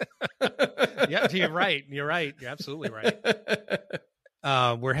 Yeah, you're right. You're absolutely right.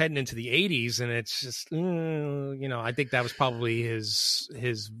 We're heading into the 80s and it's just, I think that was probably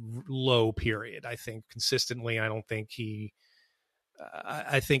his low period. I think consistently, I don't think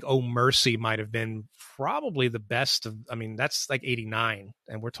I think Oh Mercy might have been probably the best of, that's like 89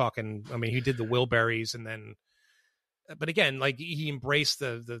 and we're talking, he did the Wilburys and then, but again, like he embraced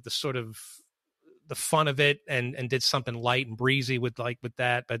the sort of the fun of it and did something light and breezy with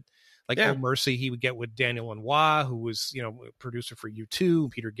that. But Oh Mercy, he would get with Daniel Lanois, who was, a producer for U2,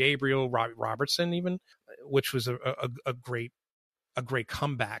 Peter Gabriel, Robbie Robertson, even, which was a great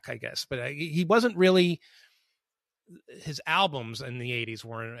comeback, I guess. But he wasn't really, his albums in the 80s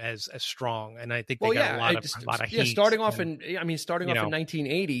weren't as strong. And I think they got a lot of heat. Starting off in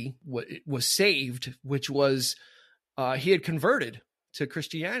 1980 was Saved, which was, he had converted to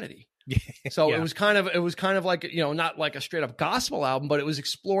Christianity. So it was kind of like, not like a straight up gospel album, but it was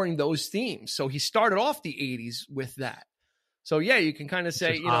exploring those themes. So he started off the 80s with that. So you can kind of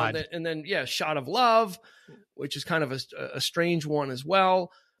say, and then Shot of Love, which is kind of a strange one as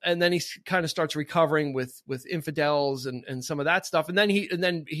well. And then he kind of starts recovering with Infidels and some of that stuff. And then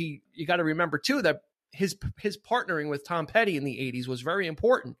you got to remember too, that his partnering with Tom Petty in the 80s was very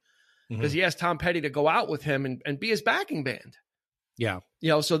important because he asked Tom Petty to go out with him and be his backing band. Yeah.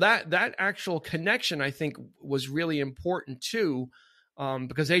 So that actual connection, I think, was really important too,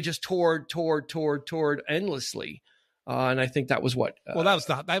 because they just toured endlessly. And I think that was what. Well,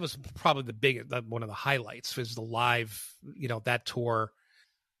 that was probably the biggest, one of the highlights was the live, that tour,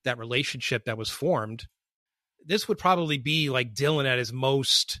 that relationship that was formed. this would probably be like Dylan at his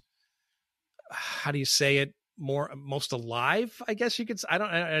most, how do you say it? Most alive, I guess you could.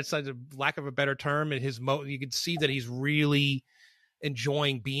 It's a lack of a better term. You could see that he's really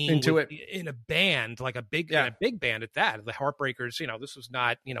enjoying being into it in a band, like a big band at that. The Heartbreakers, this was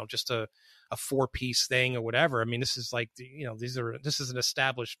not, just a 4-piece thing or whatever. I mean, this is like, this is an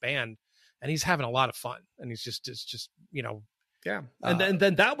established band, and he's having a lot of fun, and he's just. Yeah. And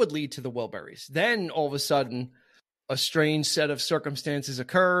then that would lead to the Wilburys. Then all of a sudden, a strange set of circumstances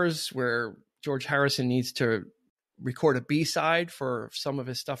occurs where George Harrison needs to record a B-side for some of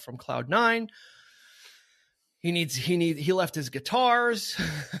his stuff from Cloud 9. He left his guitars.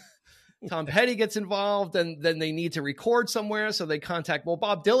 Tom Petty gets involved, and then they need to record somewhere. So they contact,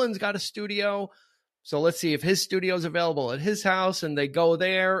 Bob Dylan's got a studio. So let's see if his studio is available at his house. And they go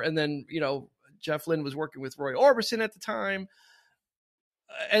there. And then, Jeff Lynne was working with Roy Orbison at the time.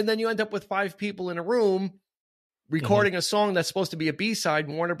 And then you end up with 5 people in a room recording a song that's supposed to be a B-side.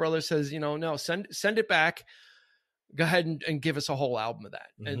 And Warner Brothers says, no, send it back. Go ahead and give us a whole album of that.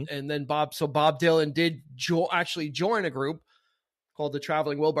 And then Bob Dylan did actually join a group called the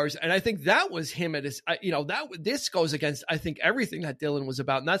Traveling Wilburys. And I think that was him at his, this goes against, I think, everything that Dylan was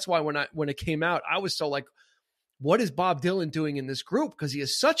about. And that's why when it came out, I was so like, what is Bob Dylan doing in this group? Because he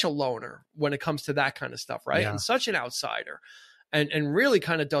is such a loner when it comes to that kind of stuff, right? Yeah. And such an outsider and really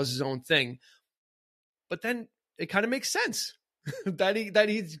kind of does his own thing. But then it kind of makes sense that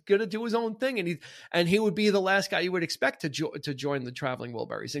he's going to do his own thing. And he would be the last guy you would expect to join the Traveling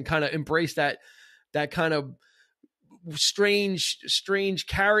Wilburys and kind of embrace that kind of strange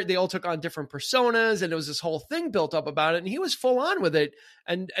character. They all took on different personas, and there was this whole thing built up about it, and he was full on with it.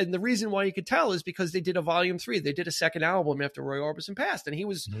 And the reason why you could tell is because they did a volume 3. They did a second album after Roy Orbison passed, and he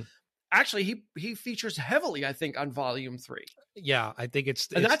was actually, he features heavily, I think, on volume 3. Yeah, I think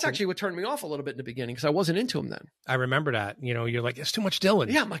and that's actually what turned me off a little bit in the beginning, because I wasn't into him then. I remember that. You're like, it's too much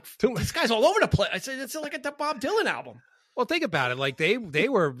Dylan. Yeah, I'm like, this guy's all over the place. I said, it's like a Bob Dylan album. Well, think about it. Like they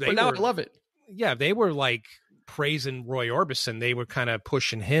were. But now I love it. Yeah, they were like praising Roy Orbison. They were kind of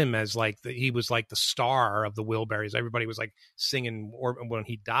pushing him as like he was like the star of the Wilburys. Everybody was like singing when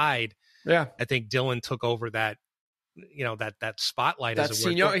he died. Yeah, I think Dylan took over that. That spotlight. That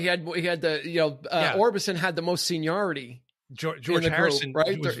senior. He had the Orbison had the most seniority. George Harrison, group,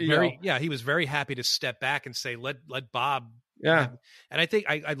 right? He was very happy to step back and say, let Bob. Yeah. And I think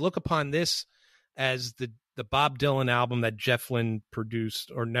I look upon this as the Bob Dylan album that Jeff Lynne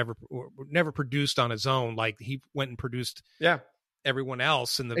produced or never produced on his own. Like he went and produced everyone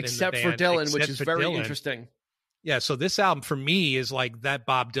else except in the for band, Dylan, which is very interesting. Yeah, so this album for me is like that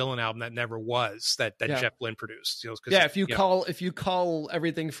Bob Dylan album that never was that Jeff Lynne produced. If you call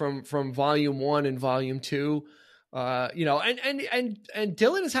everything from volume 1 and volume 2, and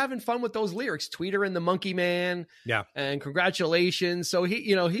Dylan is having fun with those lyrics. Tweeter and the Monkey Man, and congratulations. So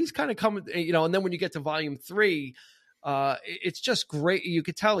he's kind of coming, and then when you get to volume 3, it's just great. You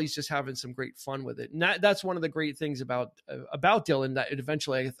could tell he's just having some great fun with it. And that's one of the great things about Dylan that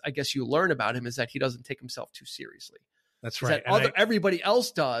eventually, I guess you learn about him, is that he doesn't take himself too seriously. That's right. Everybody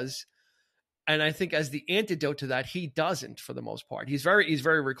else does. And I think as the antidote to that, he doesn't for the most part. He's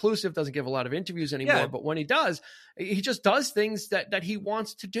very reclusive, doesn't give a lot of interviews anymore. Yeah. But when he does, he just does things that he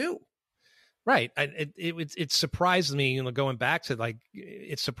wants to do. Right. It surprised me, going back to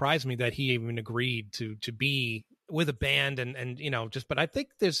it surprised me that he even agreed to be with a band and but I think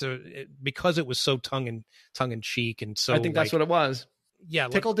because it was so tongue in cheek, and so I think that's what it was. Yeah.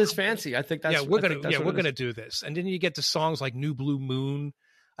 Tickled his fancy. I think that's, we're going to do this. And then you get to songs like New Blue Moon.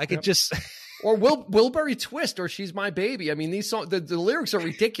 I could just, or Wilbury Twist, or She's My Baby. I mean, these songs, the lyrics are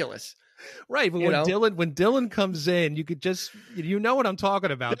ridiculous. Right. But when Dylan comes in, you could just, what I'm talking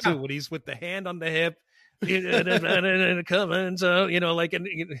about too, when he's with the hand on the hip, coming, so,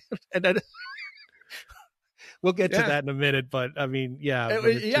 and then we'll get to that in a minute, but I mean,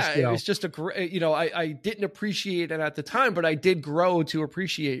 it was just a great, I didn't appreciate it at the time, but I did grow to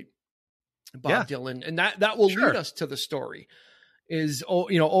appreciate Bob Dylan, and that will lead us to the story. Is,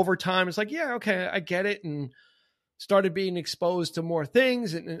 over time, it's like, okay, I get it, and started being exposed to more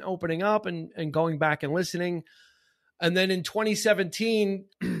things and opening up and going back and listening. And then in 2017,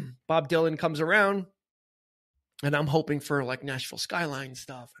 Bob Dylan comes around, and I'm hoping for like Nashville Skyline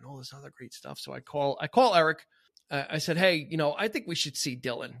stuff and all this other great stuff. So I call Eric. I said, hey, I think we should see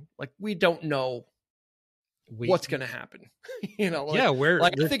Dylan. Like, we don't know what's going to happen.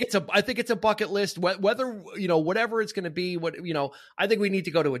 I think it's a bucket list, whether, whatever it's going to be, I think we need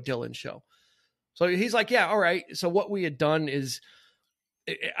to go to a Dylan show. So he's like, yeah, all right. So what we had done is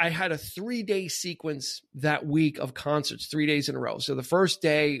I had a 3-day sequence that week of concerts, 3 days in a row. So the first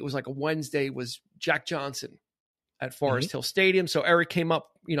day, it was like a Wednesday, was Jack Johnson at Forest Hill Stadium. So Eric came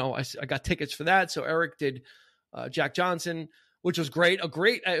up, I got tickets for that. So Eric did Jack Johnson, which was great.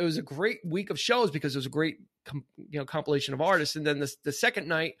 It was a great week of shows because it was a great compilation of artists. And then the second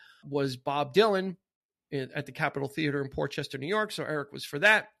night was Bob Dylan at the Capitol Theater in Port Chester, New York. So Eric was for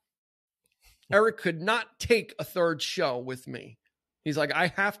that. Eric could not take a third show with me. He's like, I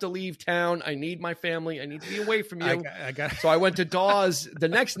have to leave town. I need my family. I need to be away from you. So I went to Dawes the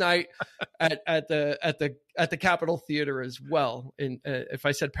next night at the Capitol Theater as well. And if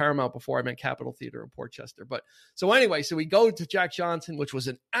I said Paramount before, I meant Capitol Theater in Port Chester. But so anyway, so we go to Jack Johnson, which was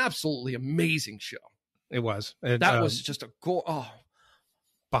an absolutely amazing show. It was. That was just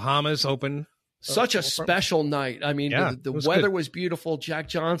Bahamas open. Such a special night. I mean, the weather was beautiful. Jack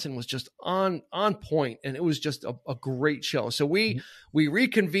Johnson was just on point, and it was just a great show. So we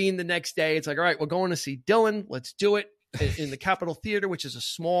reconvened the next day. It's like, all right, we're going to see Dylan. Let's do it in the Capitol Theater, which is a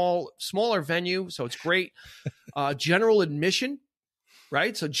smaller venue. So it's great. General admission,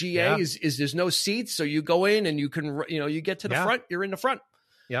 right? So GA is there's no seats. So you go in and you can, you get to the front, you're in the front.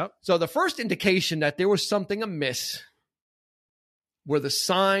 Yeah. So the first indication that there was something amiss were the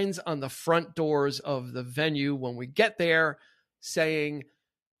signs on the front doors of the venue when we get there saying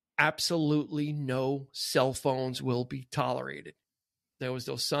absolutely no cell phones will be tolerated. There was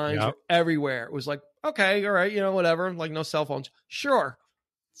those signs everywhere. It was like, okay, all right, whatever, like no cell phones. Sure.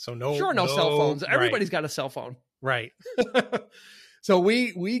 So no cell phones. Everybody's got a cell phone. Right. So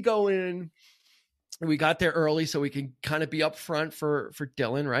we go in, we got there early so we can kind of be up front for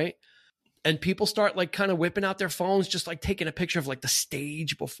Dylan, right? And people start like kind of whipping out their phones, just like taking a picture of like the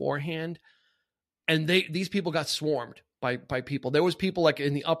stage beforehand. And these people got swarmed by people. There was people like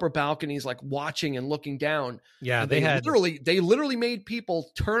in the upper balconies, like watching and looking down. Yeah. They literally made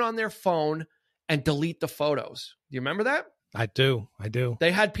people turn on their phone and delete the photos. Do you remember that? I do.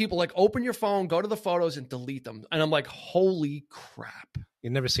 They had people like open your phone, go to the photos and delete them. And I'm like, holy crap.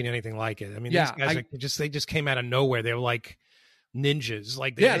 You've never seen anything like it. I mean, these guys they just came out of nowhere. They were like ninjas.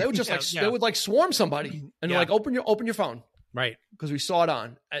 Like they would just they would like swarm somebody and like open your phone, right? Because we saw it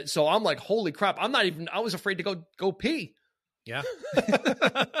on. And so I'm like, holy crap! I was afraid to go pee. Yeah.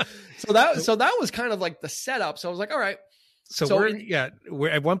 so that was kind of like the setup. So I was like, all right. So we're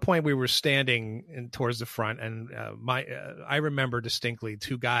at one point we were standing towards the front, and I remember distinctly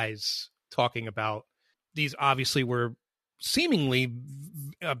two guys talking about these. Obviously, were seemingly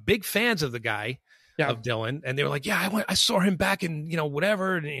big fans of the guy. Of Dylan, and they were like, I saw him back in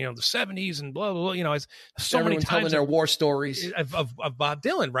whatever, and the 70s and blah blah blah. So everyone many times telling their war stories of Bob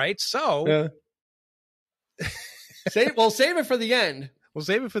Dylan, right? So save it for the end. We'll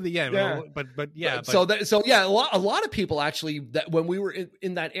save it for the end. Yeah. A lot of people actually, that when we were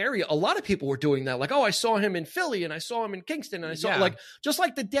in that area, a lot of people were doing that. Like, I saw him in Philly, and I saw him in Kingston, and I saw just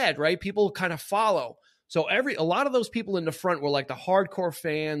like the Dead, right? People kind of follow. So a lot of those people in the front were like the hardcore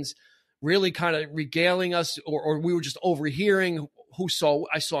fans, really kind of regaling us, or we were just overhearing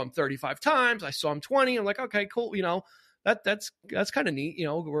I saw him 35 times. I saw him 20. I'm like, okay, cool. That's kind of neat.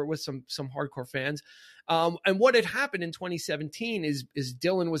 We're with some hardcore fans. And what had happened in 2017 is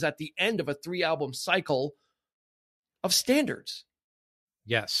Dylan was at the end of a 3-album cycle of standards.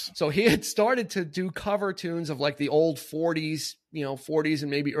 Yes. So he had started to do cover tunes of like the old 40s and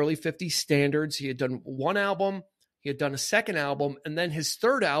maybe early 50s standards. He had done one album. He had done a second album, and then his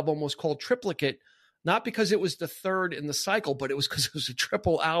third album was called Triplicate, not because it was the third in the cycle, but it was because it was a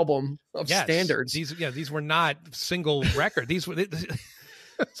triple album of standards. These were not single record. These were.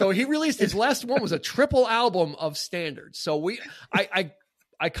 So he released his last one was a triple album of standards. So I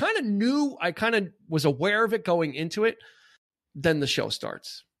kind of knew, I kind of was aware of it going into it. Then the show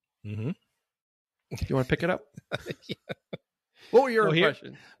starts. Mm-hmm. You want to pick it up? Yeah. What were your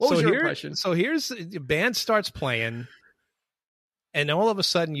impression? What was your impression? So here's the band starts playing, and all of a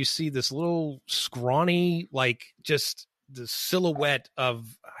sudden you see this little scrawny, like just the silhouette of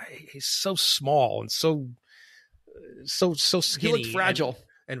he's so small and so skinny, he looked fragile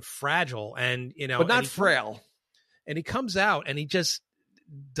and fragile, and but not frail. And he comes out and he just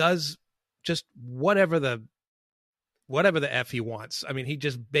does just whatever the F he wants. I mean, he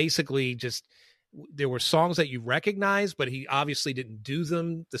just basically there were songs that you recognize, but he obviously didn't do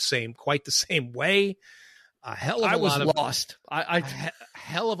them quite the same way. Hell of a lot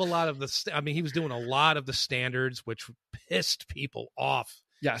of he was doing a lot of the standards, which pissed people off.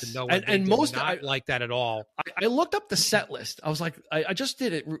 Yes. And most not like that at all. I looked up the set list. I was like, I just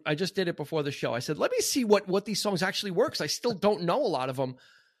did it. I just did it before the show. I said, let me see what these songs actually were, because I still don't know a lot of them.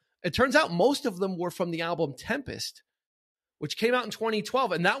 It turns out most of them were from the album Tempest, which came out in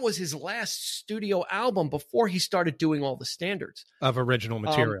 2012. And that was his last studio album before he started doing all the standards of original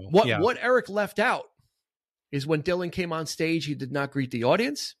material. What Eric left out is when Dylan came on stage, he did not greet the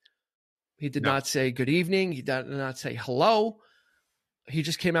audience. He did not say good evening. He did not say hello. He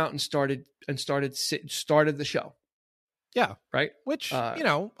just came out and started the show. Yeah. Right. Which,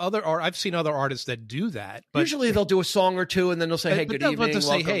 I've seen other artists that do that. But usually they'll do a song or two and then they'll say, hey, good evening. They'll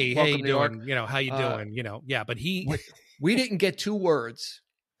say, hey, how you doing? How you doing? But we didn't get 2 words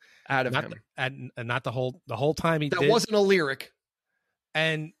out of him. And not the whole time that wasn't a lyric.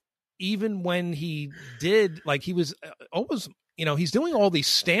 And even when he did, like, he was almost, he's doing all these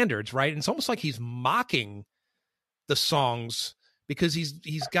standards, right? And it's almost like he's mocking the songs, because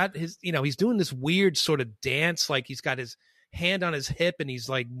he's got his, he's doing this weird sort of dance, like he's got his hand on his hip and he's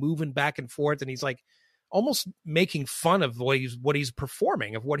like moving back and forth, and he's like almost making fun of what he's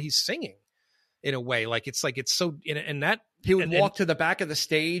performing, of what he's singing, in a way. Like it's so, and that he would walk to the back of the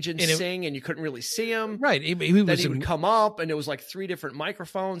stage and sing, and you couldn't really see him. Right. He would come up, and it was like 3 different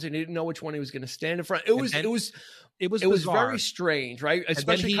microphones, and he didn't know which one he was going to stand in front. It was very strange, right?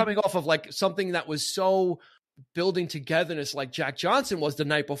 Especially coming off of like something that was so building togetherness, like Jack Johnson was the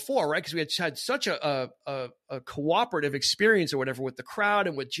night before, right? Because we had such a cooperative experience or whatever with the crowd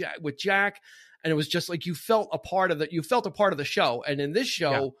and with Jack, and it was just like you felt a part of the show. And in this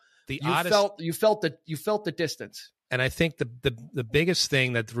show, you felt the distance. And I think the biggest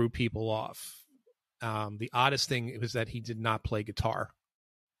thing that threw people off, the oddest thing, was that he did not play guitar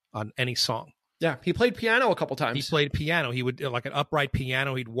on any song. Yeah, he played piano a couple times. He played piano. He would, like an upright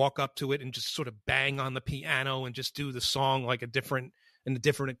piano, he'd walk up to it and just sort of bang on the piano and just do the song like in a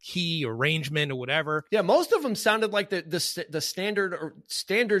different key arrangement or whatever. Yeah, most of them sounded like the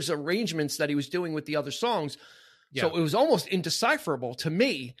standards arrangements that he was doing with the other songs. Yeah. So it was almost indecipherable to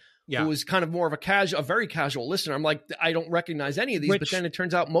me. Yeah. Who was kind of more of a very casual listener. I'm like, I don't recognize any of these, but then it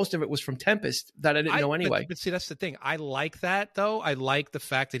turns out most of it was from Tempest that I didn't know anyway. But see, that's the thing. I like that, though. I like the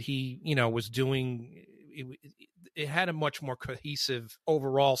fact that he, was doing it had a much more cohesive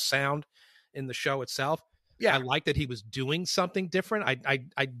overall sound in the show itself. Yeah, I like that he was doing something different. I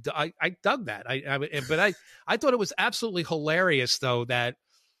dug that. But I thought it was absolutely hilarious, though, that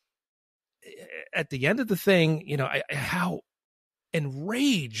at the end of the thing, how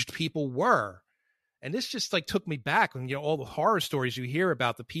enraged people were, and this just like took me back, and all the horror stories you hear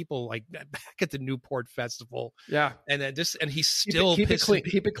about the people like back at the Newport Festival. Yeah, and then he's still keep it clean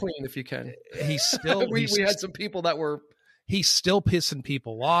if you can. He's still we had some people that were. He's still pissing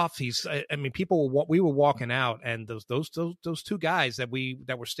people off. We were walking out, and those 2 guys that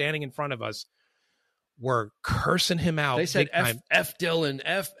were standing in front of us were cursing him out. They said F Dylan,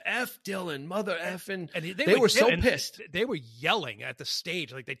 F Dylan, mother effing. And they were so pissed. They were yelling at the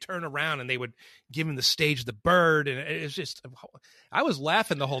stage. Like, they turn around and they would give him the stage the bird. And it's just, I was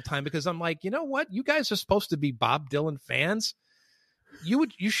laughing the whole time, because I'm like, you know what? You guys are supposed to be Bob Dylan fans.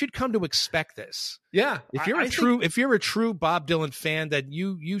 You should come to expect this. Yeah. If you're a true Bob Dylan fan, that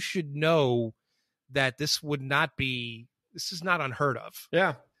you should know that this is not unheard of.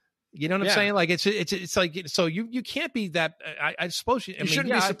 Yeah. You know what I'm saying? Like, it's like, so you can't be that. I suppose you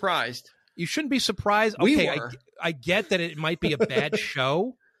shouldn't be surprised. You shouldn't be surprised. Okay, I get that it might be a bad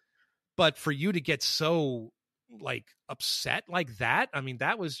show, but for you to get so like upset like that, I mean,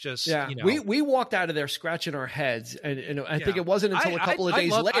 that was just we walked out of there scratching our heads, and I think it wasn't until a couple of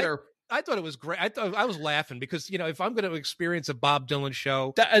days later. I thought it was great. I was laughing because, if I'm going to experience a Bob Dylan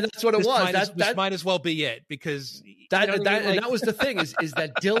show, that's what it was. This might as well be it, because and that was the thing is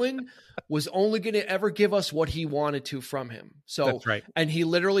that Dylan was only going to ever give us what he wanted to from him. So that's right. And he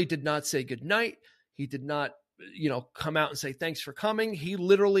literally did not say goodnight. He did not, come out and say thanks for coming. He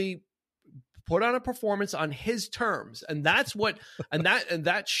literally put on a performance on his terms, and that's what and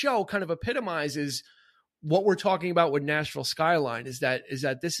that show kind of epitomizes what we're talking about with Nashville Skyline, is that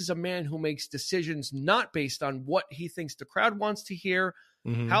this is a man who makes decisions not based on what he thinks the crowd wants to hear,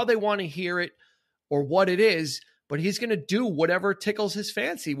 how they want to hear it, or what it is, but he's going to do whatever tickles his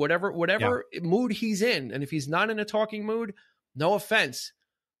fancy, whatever mood he's in. And if he's not in a talking mood, no offense,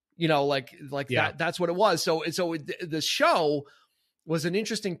 that's what it was. So the show was an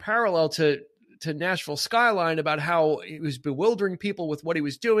interesting parallel to Nashville Skyline, about how he was bewildering people with what he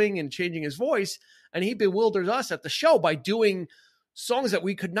was doing and changing his voice. And he bewildered us at the show by doing songs that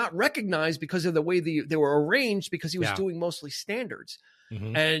we could not recognize because of the way they were arranged, because he was doing mostly standards.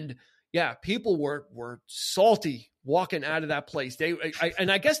 And people were salty walking out of that place.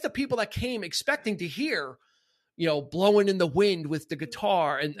 I guess the people that came expecting to hear, blowing in the wind with the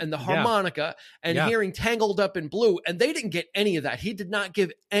guitar and the harmonica and hearing Tangled Up in Blue, and they didn't get any of that. He did not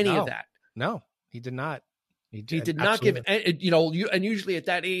give any of that. No, he did not. He did not give, and usually at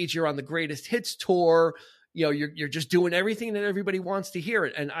that age, you're on the greatest hits tour. you're just doing everything that everybody wants to hear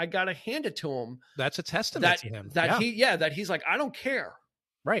it. And I got to hand it to him. That's a testament to him. That he's like, I don't care.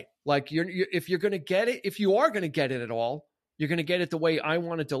 Right. Like if you're going to get it, if you are going to get it at all, you're going to get it the way I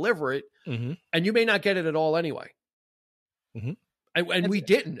want to deliver it. Mm-hmm. And you may not get it at all anyway. Mm-hmm. And we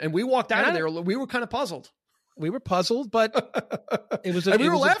didn't. And we walked out of there. We were kind of puzzled. We were puzzled, but it was. We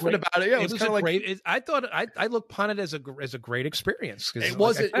were laughing about it. Yeah, it was kind of great. I thought I looked upon it as a great experience. It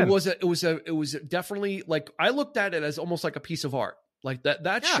was definitely like I looked at it as almost like a piece of art. Like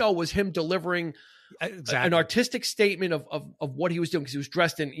that show was him delivering an artistic statement of what he was doing, because he was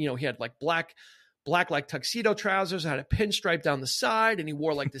dressed in, he had like black like tuxedo trousers, had a pinstripe down the side, and he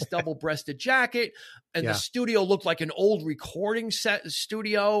wore like this double-breasted jacket, and the studio looked like an old recording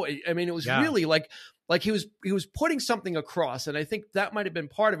studio. I mean, it was really like he was putting something across. And I think that might have been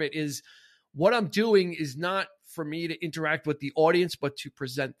part of it, is what I'm doing is not for me to interact with the audience, but to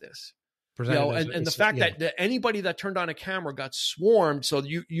present this. And the fact that anybody that turned on a camera got swarmed. So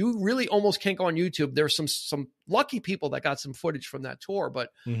you really almost can't go on YouTube. There's some lucky people that got some footage from that tour, but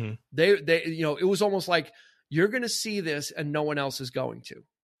they it was almost like, you're going to see this and no one else is going to,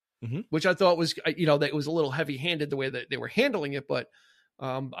 which I thought was, that it was a little heavy handed the way that they were handling it. But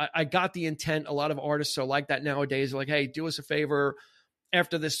I got the intent. A lot of artists are like that nowadays. They're like, hey, do us a favor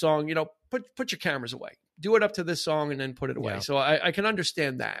after this song, put your cameras away, do it up to this song and then put it away. So I can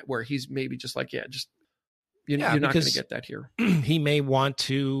understand that, where he's maybe just like, you're not going to get that here. He may want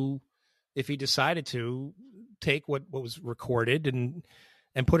to, if he decided to, take what was recorded and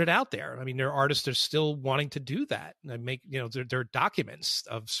put it out there. I mean, there are artists that are still wanting to do that. And make, there are documents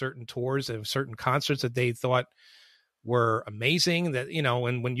of certain tours, of certain concerts that they thought were amazing, that,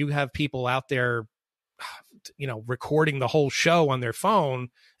 and when you have people out there, recording the whole show on their phone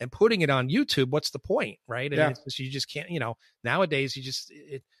and putting it on YouTube, what's the point, right? And it's just, you just can't, nowadays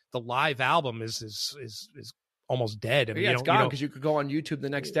the live album is almost dead. I mean, it's gone, because you could go on YouTube the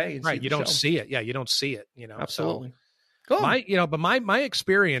next day and see the you don't show. see it. Yeah, you don't see it. Absolutely. So, cool. But my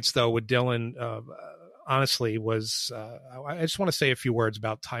experience though with Dylan, honestly, was I just want to say a few words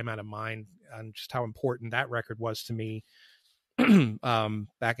about Time Out of Mind and just how important that record was to me.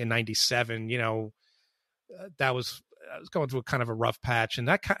 Back in '97, I was going through a kind of a rough patch, and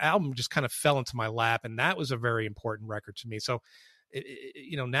that album just kind of fell into my lap, and that was a very important record to me. So,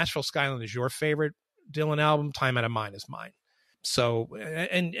 Nashville Skyline is your favorite Dylan album. Time Out of Mind is mine. So,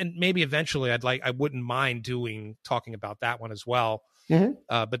 and maybe eventually I wouldn't mind talking about that one as well.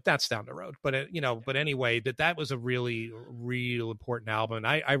 But that's down the road. But but anyway, that was a really real important album. And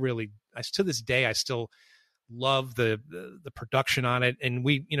I to this day, I still love the production on it. And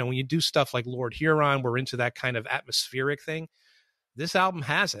we, when you do stuff like Lord Huron, we're into that kind of atmospheric thing. This album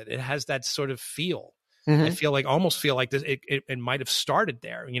has it. It has that sort of feel. I almost feel like this, it might have started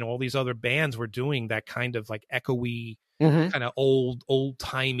there. All these other bands were doing that kind of like echoey, kind of old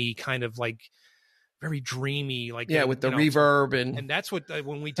timey, kind of like very dreamy, like, with the reverb. And that's what,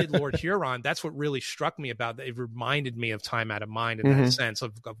 when we did Lord Huron, that's what really struck me about that. It reminded me of Time Out of Mind in that sense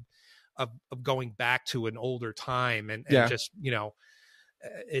of going back to an older time and just,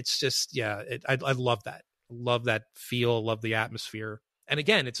 it's just, I love that. Love that feel, love the atmosphere. And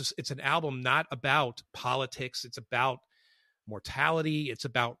again, it's an album not about politics. It's about mortality. It's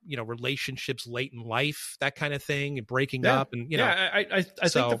about, relationships late in life, that kind of thing, and breaking up. And, I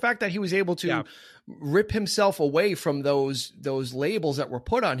think the fact that he was able to rip himself away from those labels that were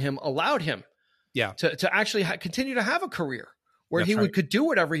put on him allowed him to actually continue to have a career where could do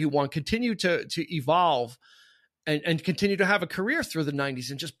whatever he wanted, continue to evolve and continue to have a career through the 90s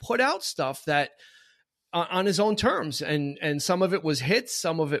and just put out stuff that on his own terms. And some of it was hits,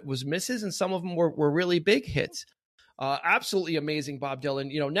 some of it was misses, and some of them were really big hits. Absolutely amazing, Bob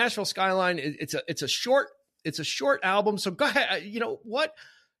Dylan. Nashville Skyline, it's a short album. So go ahead.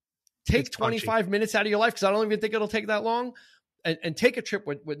 Take 25 minutes out of your life, because I don't even think it'll take that long. And take a trip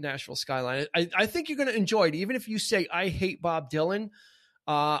with Nashville Skyline. I think you're going to enjoy it, even if you say, I hate Bob Dylan.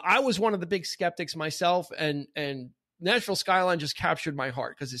 I was one of the big skeptics myself, and Nashville Skyline just captured my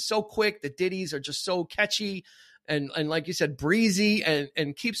heart because it's so quick. The ditties are just so catchy and like you said, breezy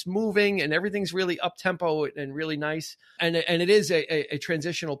and keeps moving, and everything's really up tempo and really nice. And it is a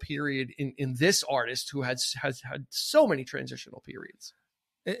transitional period in this artist who has had so many transitional periods.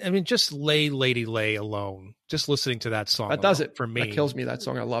 I mean, just Lay Lady Lay alone, just listening to that song. That does it for me. That kills me, that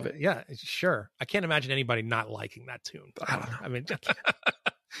song. I love it. Yeah, sure. I can't imagine anybody not liking that tune. I don't know. I mean,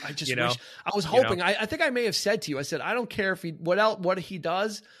 I just wish, I was hoping, I think I may have said to you, I said, I don't care if what he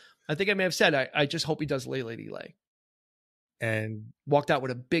does. I think I may have said, I just hope he does Lay Lady Lay. And walked out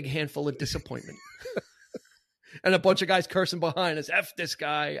with a big handful of disappointment. And a bunch of guys cursing behind us. F this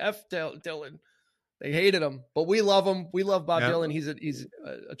guy, F Dylan. They hated him, but we love him. We love Bob Dylan. He's a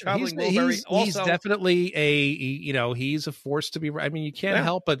traveling Wilbury. He's definitely he's a force to be. I mean, you can't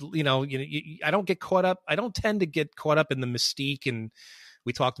help but I don't get caught up. I don't tend to get caught up in the mystique, and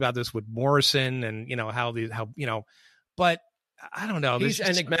we talked about this with Morrison, and but I don't know. He's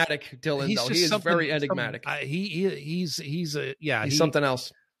enigmatic, Dylan. He is very enigmatic. He's something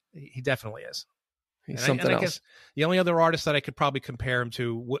else. He definitely is. He's something else. I guess the only other artist that I could probably compare him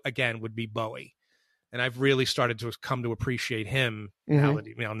to again would be Bowie. And I've really started to come to appreciate him now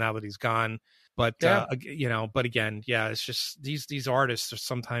that he's gone. But but again, it's just these artists are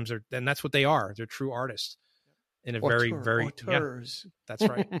sometimes and that's what they are. They're true artists in a very that's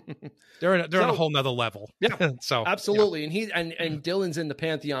right. They're on a whole nother level. Yeah, so absolutely. And Dylan's in the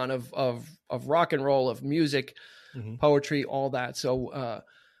pantheon of rock and roll, of music, poetry, all that. So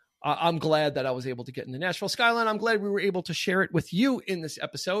I'm glad that I was able to get in the Nashville Skyline. I'm glad we were able to share it with you in this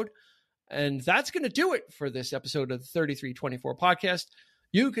episode. And that's going to do it for this episode of the 3324 podcast.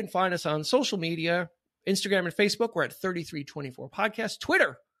 You can find us on social media, Instagram and Facebook. We're at 3324 podcast.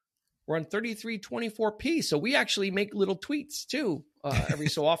 Twitter, we're on 3324p. So we actually make little tweets too every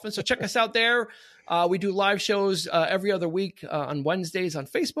so often. So check us out there. We do live shows every other week on Wednesdays on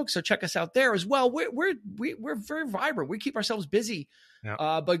Facebook. So check us out there as well. We're very vibrant. We keep ourselves busy.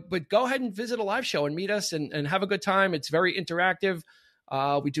 Yeah. But go ahead and visit a live show and meet us and have a good time. It's very interactive.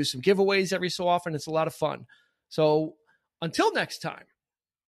 We do some giveaways every so often. It's a lot of fun. So until next time,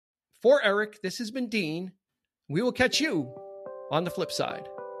 for Eric, this has been Dean. We will catch you on the flip side.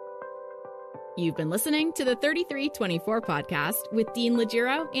 You've been listening to the 3324 podcast with Dean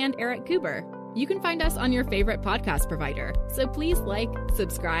Legiro and Eric Kuber. You can find us on your favorite podcast provider. So please like,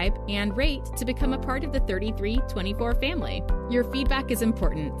 subscribe, and rate to become a part of the 3324 family. Your feedback is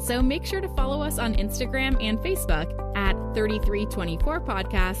important, so make sure to follow us on Instagram and Facebook at 3324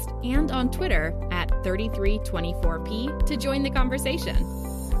 podcast and on Twitter at 3324p to join the conversation.